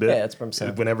brimstone as the bit. Yeah, it's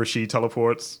brimstone. Whenever she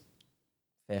teleports,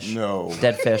 Fish. No.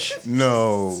 Dead fish.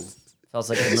 No. Smells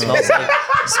like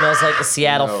the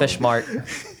Seattle No. Fish Mart.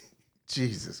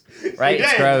 Jesus. Right?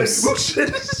 It's gross. Bullshit.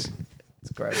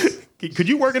 It's gross. Could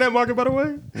you work in that market, by the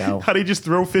way? No. How they just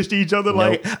throw fish to each other?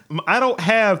 Like, I don't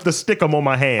have the stickum on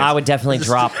my hands. I would definitely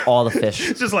drop all the fish.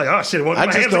 It's just like, oh shit, well, I my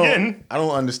just hands don't. again. I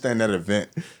don't understand that event.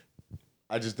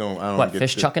 I don't What, get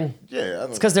fish the- chucking? Yeah. I don't,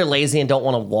 It's because they're lazy and don't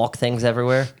want to walk things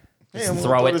everywhere. hey, Just I'm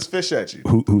throw throw it. this fish at you.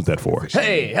 Who's that for?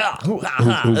 Hey,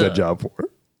 Who's that job for?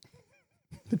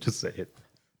 Just say it.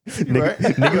 Right?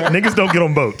 Niggas don't get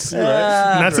on boats.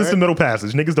 Not since the Middle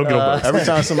Passage. Niggas don't get on boats. Every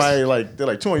time somebody they're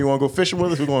like, Tony, you want to go fishing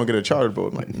with us? We're going to get a charter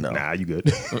boat. I'm like, no. Nah, you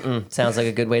good. Sounds like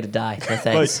a good way to die. No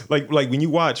thanks. like when you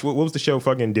watch, what was the show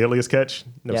fucking Deadliest Catch?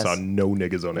 Never Yes. saw no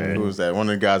niggas on Who that. was that? One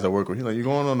of the guys I work with. He's like, you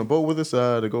going on the boat with us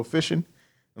to go fishing?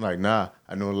 I'm like, nah.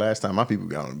 I know the last time my people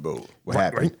got on the boat. What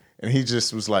happened? right. And he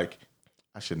just was like,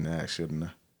 I shouldn't ask, shouldn't I?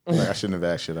 Like, I shouldn't have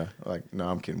asked, should I? Like, no,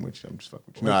 I'm kidding with you. I'm just fucking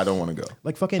with you. No, I don't want to go.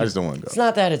 Like fucking I just don't want to It's go.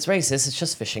 not that it's racist. It's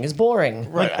just fishing is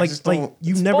boring. Right. I just don't.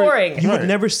 you It's never boring. you would Right.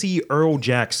 never see Earl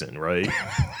Jackson, right?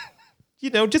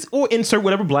 Just or insert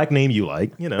whatever black name you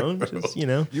like, just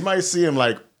You might see him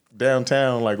like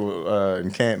downtown, like in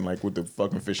Canton, like with the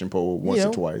fucking fishing pole once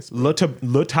or twice. Le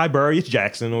Tiberius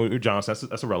Jackson or Johnson,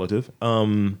 that's a relative.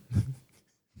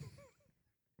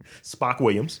 Spock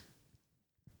Williams.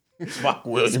 Spock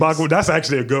Williams. Spock, that's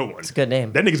actually a good one. It's a good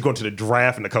name. That nigga's going to the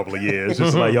draft in a couple of years.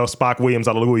 Just like, yo, Spock Williams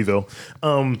out of Louisville.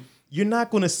 You're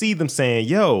not going to see them saying,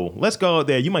 yo, let's go out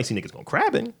there. You might see niggas going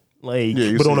crabbing. Like, Yeah,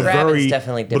 you but see on a that. Crabbing's very,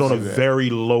 definitely but on a different. very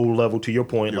low level. To your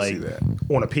point, You'll like see that.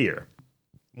 on a pier.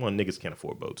 One, niggas can't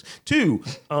afford boats. Two,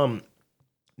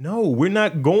 no, we're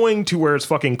not going to where it's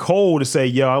fucking cold to say,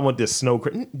 yo, I want this snow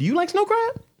crab. Do you like snow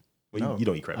crab? Well, you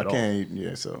don't eat crab I at all. can't eat,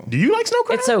 yeah, so. Do you like snow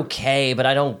crab? It's okay, but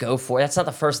I don't go for it. That's not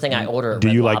the first thing I order. At Do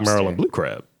Red you like Lobster. Maryland blue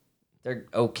crab? They're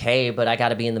okay, but I got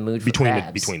to be in the mood for Between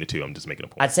crabs. the two, I'm just making a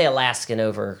point. I'd say Alaskan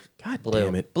over God blue.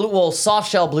 damn it. Blue, well, soft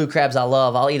shell blue crabs I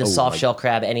love. I'll eat a soft like- shell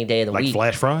crab any day of the Like week.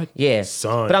 flash fried? Yeah,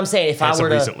 Son, but I'm saying if I had some were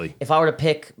to recently.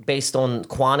 pick based on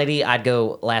quantity, I'd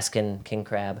go Alaskan king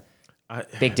crab.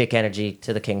 Big dick energy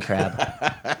to the king crab.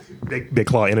 Big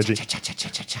claw energy.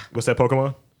 What's that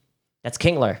Pokemon? That's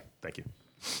Kingler. Thank you.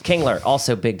 Kingler,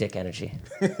 also big dick energy.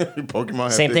 Pokemon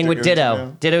have Same big thing dick with energy Ditto.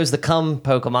 now? Ditto's the cum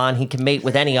Pokemon. He can mate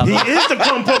with any of He them. is the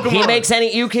cum Pokemon. He makes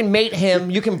any. You can mate him.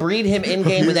 You can breed him in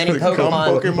game with any the cum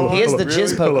Pokemon. Pokemon? He is the Really?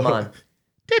 jizz Pokemon.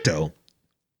 Ditto.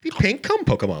 The pink cum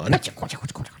Pokemon.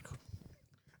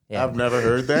 Yeah. I've never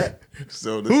heard that.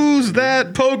 So this, Who's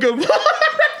that Pokemon?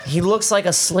 He looks like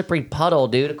a slippery puddle,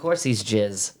 dude. Of course he's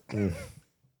jizz. Of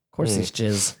course he's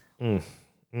jizz.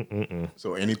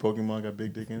 So any Pokemon got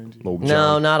big dick energy? Little No,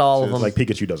 John. not all of them. Like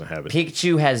Pikachu doesn't have it.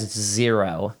 Pikachu has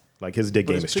 0. Like his dick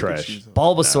game is It's trash. Pikachu's-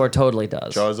 Bulbasaur totally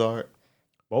does. Charizard.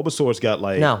 Bulbasaur's got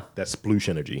like No. that sploosh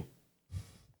energy.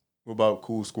 What about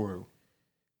Cool Squirtle?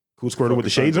 Cool Squirtle with the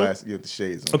shades on? Sunglasses. Yeah, the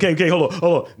shades on. Okay, hold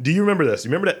on. Do you remember this?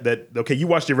 You remember that okay, you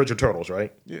watched the original Turtles,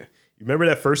 right? Yeah. You remember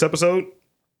that first episode?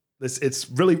 It's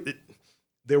really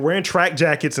they're wearing track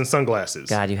jackets and sunglasses.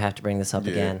 God, you have to bring this up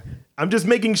again. I'm just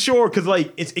making sure because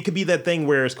like it could be that thing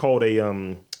where it's called a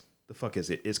the fuck is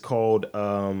it? It's called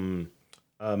the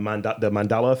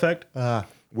Mandela effect.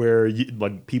 Where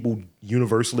like people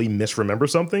universally misremember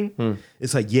something.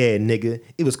 It's like, yeah, nigga,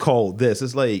 it was called this.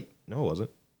 It's like, no, it wasn't.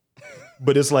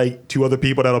 But it's like two other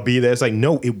people that'll be there. It's like,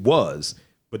 no, it was.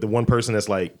 But the one person that's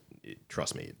like,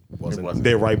 trust me, it wasn't.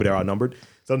 They're right, but they're outnumbered.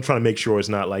 So I'm trying to make sure it's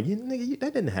not like, nigga,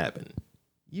 that didn't happen.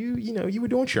 You know, you were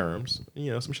doing sherms,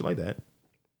 some shit like that.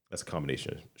 That's a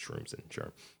combination of shrooms and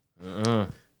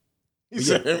sherm. He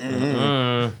said,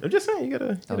 I'm just saying, you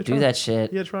gotta Don't try. do that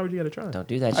shit. You gotta try what you gotta try. Don't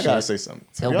do that I shit. gotta say something.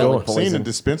 Tell Have y'all Bill seen the poison.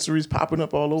 dispensaries popping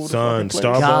up all over Son, the fucking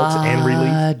place? Starbucks and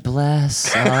Relief. God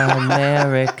bless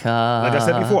America. Like I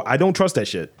said before, I don't trust that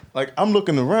shit. Like, I'm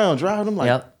looking around, driving. I'm like,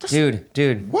 Yep.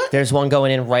 Dude. What? There's one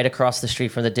going in right across the street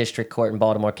from the district court in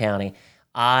Baltimore County.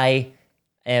 I'm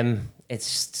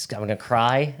going to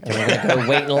cry. I'm going to go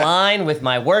wait in line with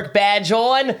my work badge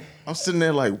on. I'm sitting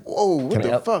there like, whoa, what the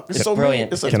Yep. fuck? There's It's so brilliant.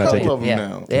 many. It's a It's Can I take couple it? of them Yeah.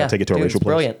 now. Yeah. Can I take it to a Dude, racial it's place?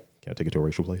 brilliant. Can I take it to a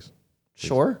racial place?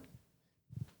 Sure.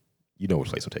 You know which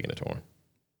place I'm taking it to,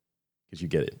 because you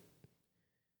get it.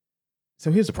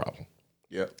 So here's the problem: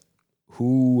 Yep.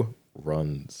 who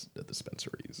runs the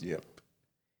dispensaries? Yep.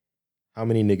 How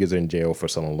many niggas are in jail for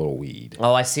selling a little weed?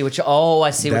 Oh, I see what you're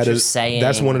saying.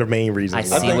 That's one of the main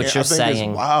reasons. I why. see what you're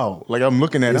saying. It's wow. Like, I'm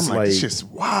looking at it, It's I'm like, this like- shit's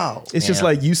wow. It's just Yeah.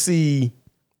 like you see,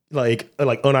 like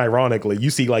unironically, you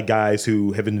see like guys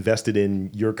who have invested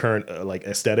in your current like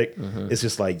aesthetic. Mm-hmm. It's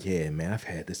just like, yeah, man, I've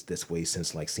had this way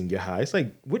since like senior high. It's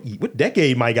like what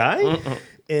decade, my guy?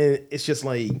 And it's just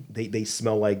like they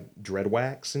smell like dread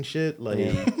wax and shit, like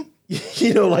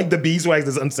like the beeswax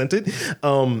is unscented.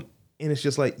 And it's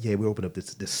just like, yeah, we open up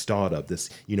this startup, this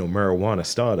marijuana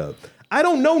startup. I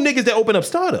don't know niggas that open up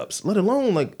startups, let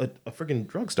alone like a freaking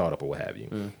drug startup or what have you.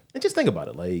 And just think about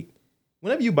it, like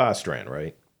whenever you buy a strand,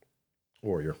 right?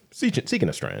 Or you're seeking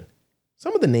a strand,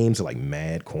 some of the names are like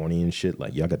mad corny and shit.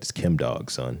 Like, y'all got this Kim dog,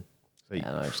 son. Like, I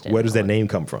don't understand where does that that. name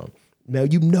come from? Now,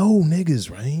 niggas,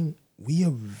 right? We are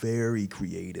very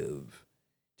creative.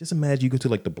 Just imagine you go to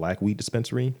like the black weed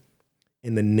dispensary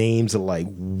and the names are like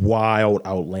wild,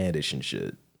 outlandish and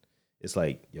shit. It's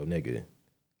like, yo, nigga,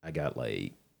 I got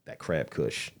like that crab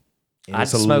kush. And I'd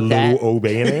it's a smoke little that.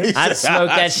 Obey in it. I'd smoke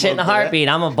that shit in a heartbeat.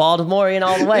 I'm a Baltimorean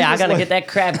all the way. I just gotta like- get that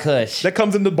crab kush. That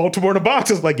comes into Baltimore in a box.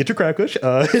 It's like, get your crab kush.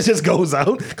 It just goes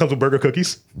out. Comes with burger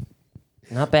cookies.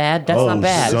 Not bad. That's Oh, not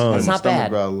bad. son. That's not Stomach bad.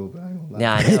 growl a little bit. I ain't gonna lie.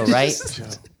 Yeah, I know, right?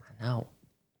 I know.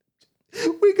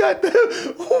 We got the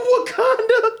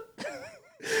Wakanda.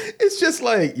 It's just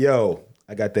like, yo,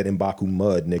 I got that M'Baku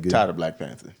mud, nigga. Tired of Black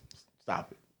Panther.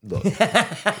 Stop it. Look.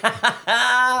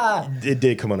 It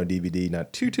did come on a DVD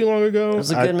not too long ago. It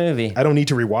was a good movie. I don't need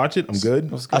to rewatch it. I'm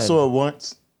good. I saw it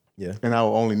once, Yeah. and I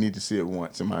will only need to see it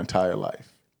once in my entire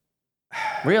life.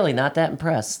 Really, not that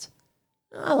impressed.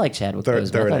 I like Chadwick Third-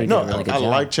 Boseman. third I thought he act. did No, a really good I job.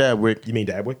 like Chadwick. You mean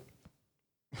Dabwick?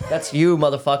 That's you,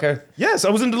 motherfucker. Yes, I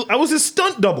was his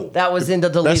stunt double. That was in the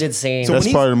deleted scene. so- That's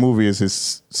when part of the movie is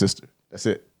his sister. That's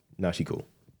it. Nah, she cool.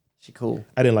 She cool.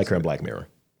 I didn't like her in Black Mirror.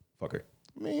 Fuck her.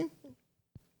 I mean,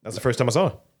 That's the first time I saw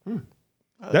her.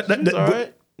 she's all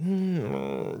right.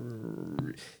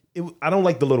 I don't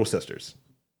like the little sisters.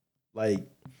 Like,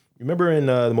 remember in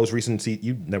the most recent season,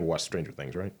 you never watched Stranger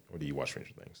Things, right? Or do you watch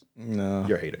Stranger Things? No.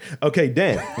 You're a hater. Okay,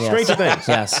 Dan. Yes. Stranger Things.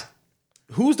 Yes.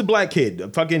 Who's the black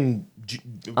kid? Fucking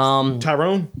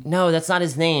Tyrone? No, that's not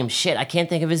his name. Shit, I can't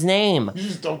think of his name. You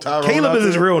just throw Tyrone Caleb out is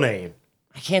his there. real name.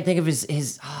 I can't think of his.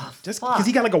 Oh, Just fuck. because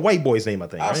he got like a white boy's name, I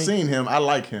think. I've right? seen him. I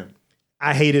like him.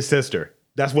 I hate his sister.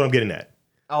 That's what I'm getting at.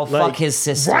 Oh, Like, fuck his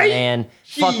sister, right? man.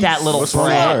 Fuck Jeez. that little What's wrong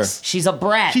with her? brat. She's a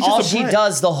brat. She's just All a she brat.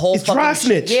 does the whole It's fucking dry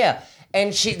snitch. Yeah.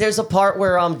 And there's a part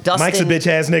where Dustin Mike's a bitch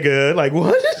ass nigga. Like,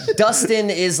 what? Dustin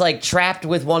is like trapped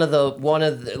with one of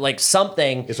the like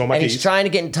something, It's on my and keys. he's trying to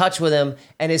get in touch with him,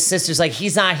 and his sister's like,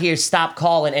 "He's not here. Stop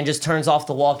calling," and just turns off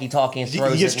the walkie-talkie and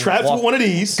throws He gets it. and trapped with one of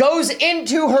these. Goes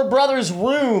into her brother's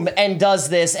room and does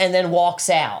this, and then walks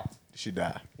out. She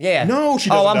died. Yeah. No, she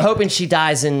Oh, doesn't I'm die. hoping she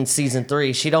dies in season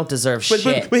 3. She don't deserve But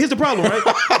shit. here's the problem,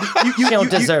 right? You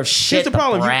don't deserve shit, Here's the the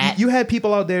problem. brat. You had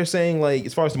people out there saying, like,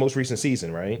 as far as the most recent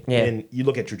season, right? Yeah. And you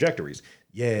look at trajectories.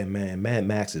 Yeah, man, Mad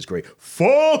Max is great.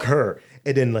 Fuck her.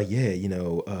 And then, like, yeah,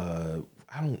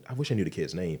 I wish I knew the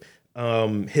kid's name.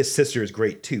 His sister is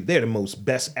great too. They're the most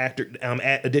best actor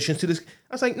additions to this.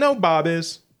 I was like, no, Bob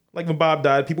is. Like when Bob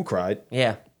died, people cried.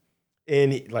 Yeah.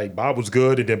 And like Bob was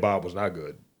good, and then Bob was not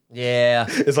good. Yeah.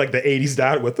 It's like the 80s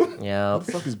died with him. Yeah. What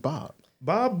the fuck is Bob?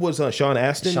 Bob was Sean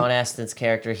Astin. Sean Astin's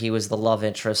character, he was the love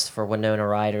interest for Winona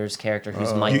Ryder's character,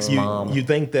 who's Mike's mom. You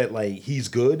think that like he's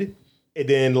good, and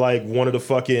then like one of the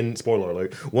fucking spoiler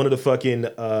alert, one of the fucking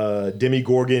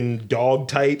Demogorgon dog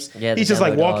types. Yeah, he's the just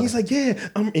like demo walking. dog. He's like, yeah,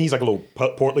 and he's like a little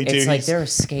portly too. It's like He's- they're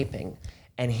escaping,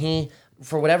 and he,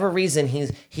 for whatever reason,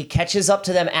 he catches up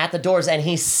to them at the doors, and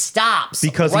he stops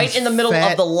Because right he's in the middle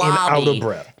fat of the and lobby, out of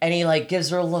breath. and he like gives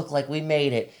her a look like we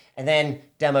made it, and then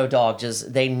Demo Dog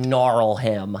they gnarl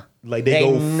him. like they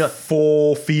go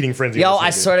full feeding frenzy. Yo, on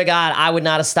this I nigga. swear to God, I would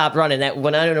not have stopped running. That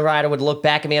Winona Ryder would look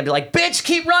back at me and be like, "Bitch,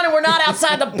 keep running. We're not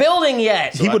outside the building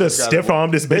yet." He would have just gotta- stiff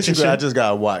armed this bitch and Basically, I shit. just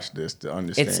gotta watch this to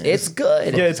understand. It's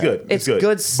good. Yeah, it's good. It's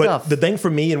good stuff. But the thing for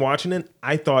me in watching it,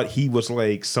 I thought he was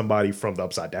like somebody from the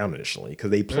Upside Down initially because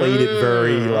they played it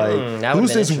very like, that would've who's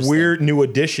been this interesting. weird new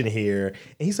addition here?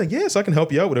 And he's like, yes, I can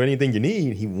help you out with anything you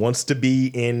need. He wants to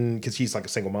be in because she's like a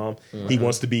single mom. He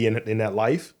wants to be in that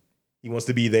life. He wants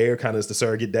to be there, kind of as the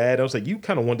surrogate dad. I was like, you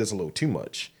kind of want this a little too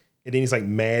much. And then he's like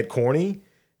mad corny.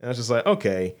 And I was just like,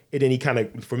 okay. And then he kind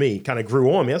of, for me, kind of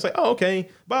grew on me. I was like, oh, okay,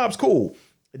 Bob's cool.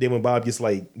 And then when Bob gets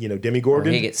like,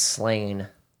 Demogorgon, He gets slain.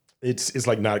 it's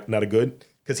like not a good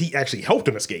because he actually helped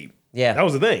him escape. Yeah. that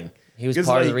was the thing. He was 'Cause,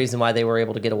 part of the like, reason why they were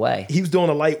able to get away. He was doing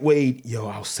a lightweight. Yo,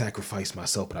 I'll sacrifice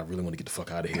myself, but I really want to get the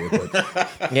fuck out of here.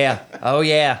 But Yeah. Oh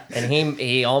yeah. And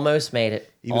he almost made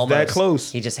it. He was almost. that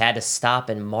close. He just had to stop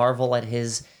and marvel at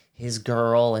his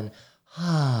girl and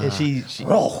and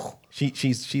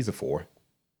she's a 4.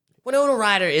 Winona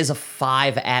Ryder is a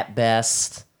 5 at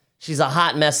best. She's a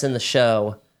hot mess in the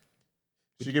show.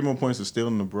 Should you give more points for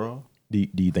stealing the bra? Do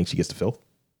you think she gets the filth?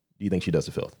 Do you think she does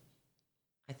the filth?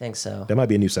 I think so. That might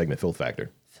be a new segment, Filth Factor.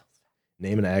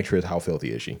 Name an actress. How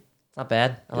filthy is she? Not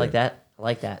bad. I like that. I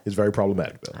like that. It's very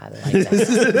problematic though. I like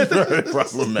that.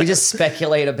 Problematic. We just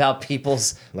speculate about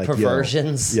people's Like,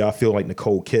 perversions. Yo, I feel like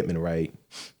Nicole Kidman, right?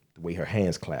 The way her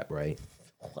hands clap, right?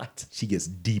 What? She gets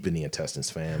deep in the intestines,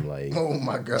 fam. Like, Oh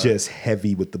my god. just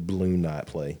heavy with the balloon knot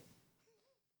play.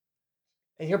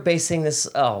 And you're basing this.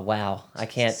 Oh wow, I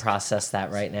can't process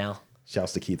that right now.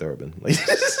 Shouts to Keith Urban. Like,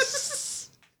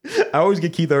 I always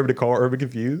get Keith Urban to Carl Urban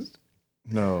confused.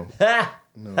 No.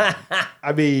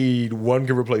 I mean, one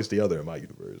can replace the other in my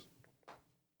universe.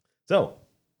 So,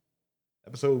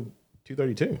 episode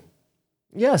 232.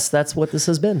 Yes, that's what this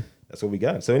has been. That's what we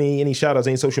got. So, any shout outs,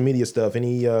 any social media stuff,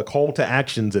 any call to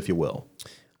actions, if you will.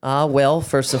 Well,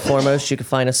 first and foremost, you can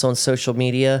find us on social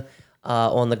media,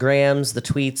 on the grams, the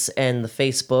tweets, and the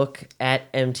Facebook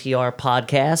at MTR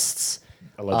Podcasts.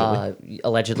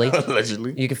 Allegedly.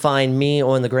 Allegedly. You can find me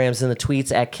on the grams and the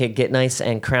tweets at Kid Get Nice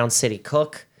and Crown City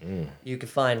Cook. You can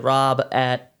find Rob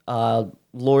at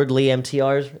Lordly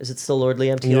MTR. Is it still Lordly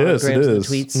MTR? Yes, the it grams is. and the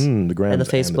tweets The grams and the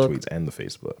Facebook. and the tweets and the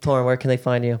Facebook. Torrin, where can they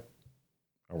find you?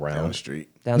 Down Around. the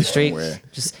street. Down the street. Somewhere.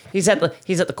 Just he's at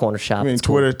the corner shop. I mean, It's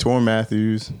cool. Twitter, Torn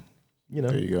Matthews. You know,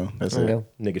 There you go. That's There it. you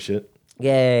go. nigga shit.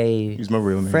 Yay. Use my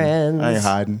real name. Friends. I ain't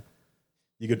hiding.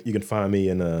 You can find me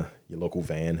in your local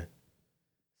van,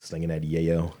 slinging that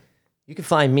yayo. You can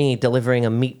find me delivering a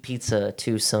meat pizza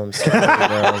to some sorority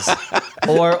girls,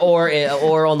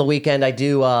 or on the weekend I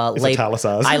do lay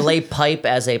italicized. I lay pipe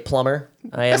as a plumber.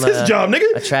 I am That's his job,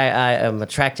 nigga. I am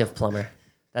attractive plumber.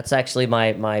 That's actually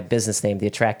my business name, the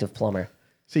Attractive Plumber.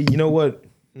 See, you know what?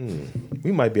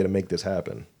 We might be able to make this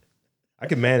happen. I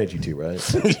can manage you two,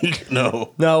 right?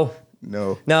 No. No,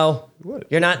 No. no, What?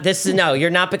 you're not. You're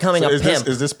not becoming a Is pimp.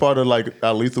 this part of like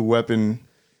a Lethal Weapon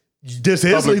This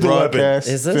is public Lethal Weapon. broadcast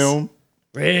Is this? film?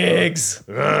 Riggs.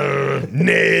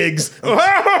 Nigs.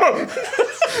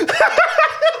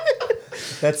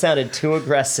 That sounded too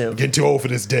aggressive. Getting too old for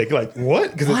this dick. Like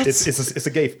what? Because What? it's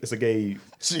a gay.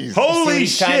 Jeez. Holy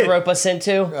He's trying shit! to rope us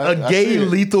into. A gay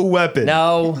lethal weapon.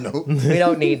 No, we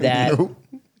don't need that.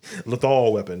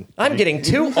 Lethal weapon. I'm getting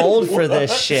too old for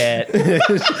this shit.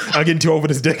 I'm getting too old for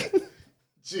this dick.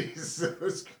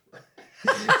 Jesus.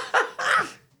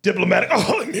 Diplomatic.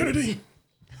 Oh, immunity.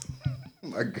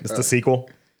 My God. It's the sequel.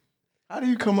 How do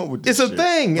you come up with this? It's a shit?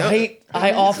 thing.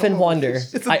 I often wonder.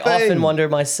 It's a I thing. often wonder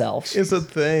myself. It's a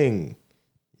thing.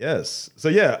 Yes. So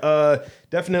yeah,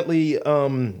 definitely.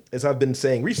 As I've been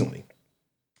saying recently,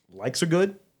 likes are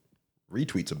good.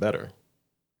 Retweets are better.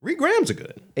 Regrams are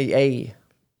good. Hey,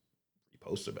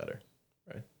 Reposts are better.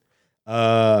 Right.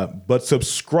 But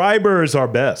subscribers are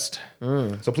best.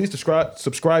 So please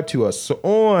subscribe to us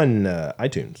on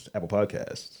iTunes, Apple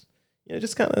Podcasts.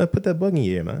 Just kind of put that bug in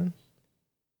your ear, man.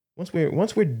 once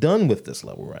we're done with this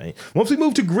level, right? Once we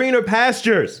move to greener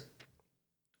pastures,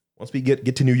 once we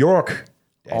get to New York,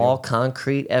 All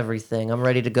concrete, everything. I'm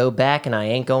ready to go back, and I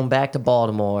ain't going back to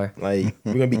Baltimore. like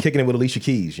we're gonna be kicking it with Alicia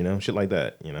Keys, you know, shit like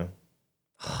that, you know.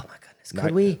 Oh my goodness,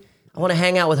 could we? I want to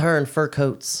hang out with her in fur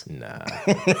coats. Nah.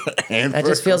 That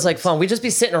just feels like fun. We just be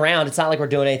sitting around. It's not like we're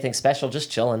doing anything special,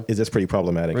 just chilling. Is this pretty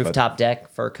problematic? Rooftop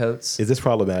deck, fur coats. Is this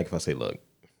problematic if I say, look,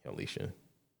 Alicia,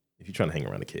 if you're trying to hang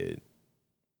around a kid,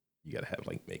 you gotta have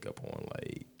like makeup on,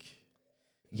 like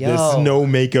this no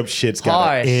makeup shit's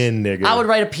gotta end, nigga. I would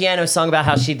write a piano song about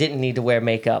how she didn't need to wear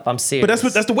makeup. I'm serious.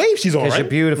 But that's the wave she's on, right? You're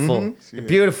beautiful. You're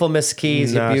beautiful, Miss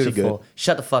Keys. Nah, You're she beautiful. good.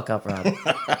 Shut the fuck up, Rob.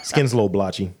 Skin's a little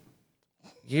blotchy.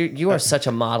 You are such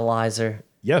a modelizer.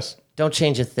 Yes, Don't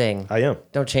change a thing. I am.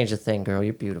 Don't change a thing, girl.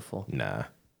 You're beautiful. Nah.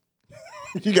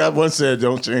 You got one said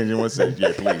don't change and one said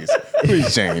yeah,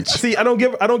 please change. See, I don't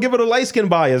give it a light skin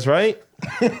bias, right?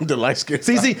 The light skin.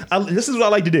 See, this is what I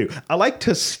like to do. I like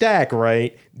to stack,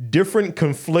 right, different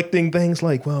conflicting things.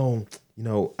 Like, well, you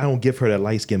know, I don't give her that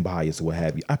light skin bias or what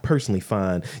have you. I personally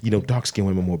find, you know, dark skinned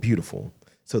women more beautiful.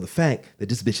 So the fact that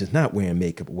this bitch is not wearing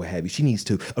makeup or what have you, she needs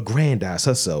to aggrandize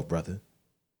herself, brother,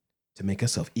 to make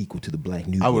herself equal to the black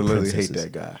Nubian I would literally princesses.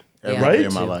 hate that guy. Yeah, Every Right? day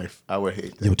in my life. I would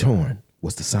hate that. Yo, Torn,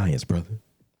 what's the science, brother?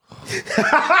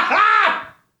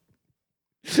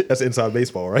 That's inside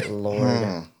baseball, right?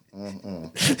 Lord.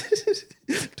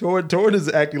 Torn is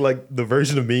acting like the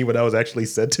version of me when that was actually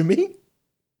said to me.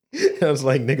 And I was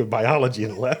like, nigga, biology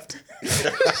and left.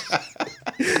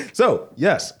 So,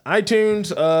 yes,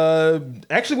 iTunes,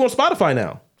 actually we're on Spotify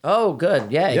now. Oh,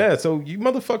 good. Yay. Yeah, so you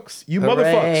motherfucks.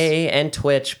 Hooray, and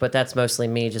Twitch, but that's mostly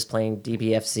me just playing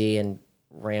DBFC and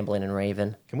rambling and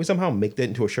raving. Can we somehow make that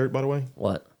into a shirt, by the way?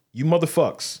 What? You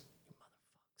motherfucks.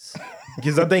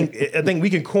 Because I think we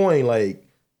can coin like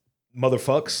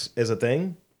motherfucks as a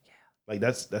thing. Yeah. Like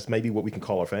that's maybe what we can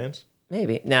call our fans.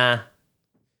 Maybe. Nah.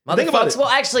 Think about Motherfuckers. it. Well,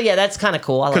 actually, yeah, that's kind of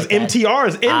cool. I like Because that. MTR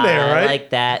is in there, right? I like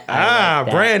that. I like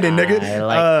that. Brandon, nigga. I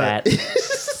like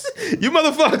that. You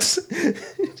motherfucks.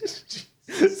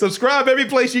 Subscribe every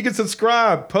place you can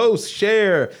subscribe, post,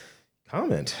 share,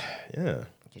 comment. Yeah.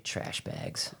 You trash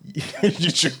bags. You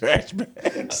trash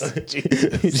bags.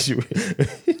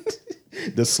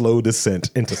 The slow descent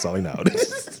into selling out.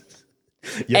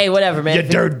 Hey, whatever, man. You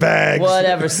dirt bags.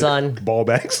 Whatever, son. Ball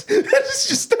bags.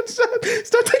 Just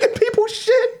stop taking people's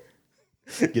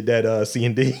shit. Get that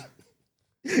C&D.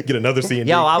 Get another C&D.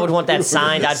 Yo, I would want that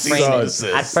signed. I'd frame it.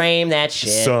 Son. I'd frame that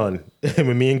shit. Son,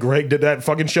 when me and Greg did that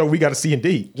fucking show, we got a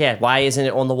C&D. Yeah, why isn't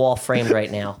it on the wall framed right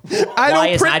now?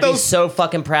 I'd be I'd so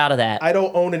fucking proud of that. I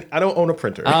don't own a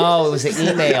printer. Oh, it was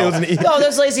an email. It was an email. No,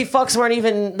 those lazy fucks weren't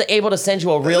even able to send you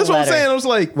a real That's what I'm letter. saying. I was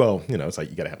like, well, you know, it's like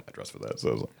you gotta have my address for that. So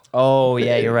I was like, Oh,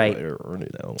 yeah, you're right.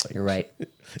 like, You're right.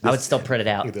 I would still print it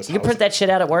out. You this can print that shit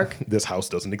out at work? This house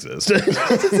doesn't exist.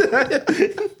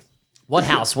 What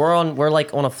house? We're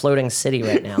like on a floating city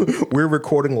right now. We're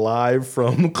recording live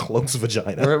from Cloak's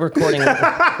vagina. We're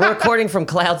recording from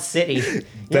Cloud City. You don't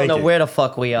Thank know you. where the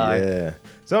fuck we are. Yeah.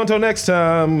 So until next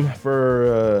time,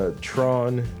 for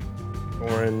Tron,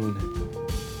 Orin,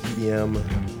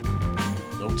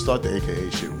 EDM, Don't start the AKA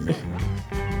shit with me.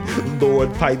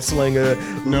 Lord Pipe Slinger,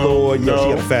 No, Lord, yo, she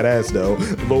no. got a fat ass though.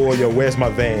 Lord, yo, where's my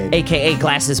van? AKA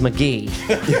Glasses McGee.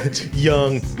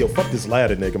 Young, yo, fuck this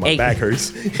ladder, nigga. My Hey. back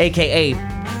hurts. AKA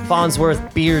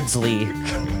Farnsworth Beardsley.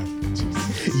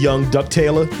 Young Duck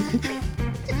Taylor,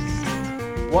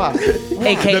 Why?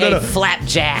 AKA No.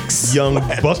 Flapjacks. Young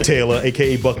Buck Taylor,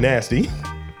 aka Buck Nasty.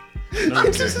 No,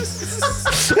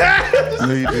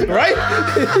 you didn't. Right?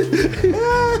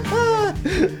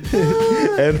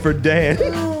 And for Dan,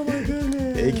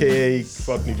 aka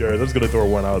fuck New Jersey. I'm just gonna throw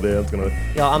one out there.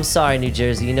 Yo, I'm sorry, New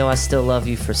Jersey. You know I still love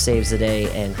you for Saves the Day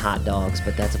and hot dogs,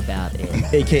 but that's about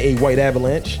it. aka White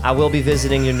Avalanche. I will be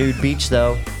visiting your nude beach,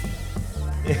 though.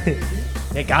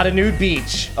 They got a nude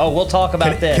beach. Oh, we'll talk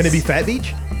about this. Can it be Fat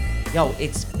Beach? Yo,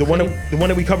 it's The one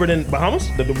that we covered in Bahamas?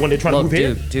 The one they're trying to Look, move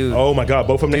here? dude. Oh my god,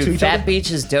 both of them next to Dude, each Fat other? Beach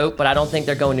is dope, but I don't think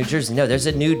they're going to New Jersey. No, there's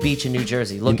a nude beach in New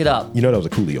Jersey. Look it up. You know that was a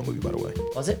Coolio movie, by the way.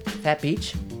 Was it Fat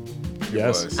Beach?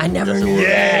 Yes. I never Yes, it knew was.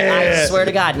 that. Yeah. I swear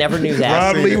to God, never knew that.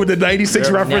 Rob seen Lee it. with the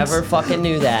 96 reference Never fucking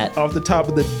knew that. off the top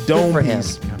of the dome for him.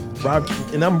 piece.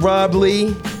 And I'm Rob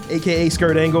Lee, aka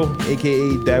Skirt Angle, aka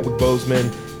Dadwick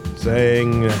Bozeman,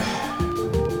 saying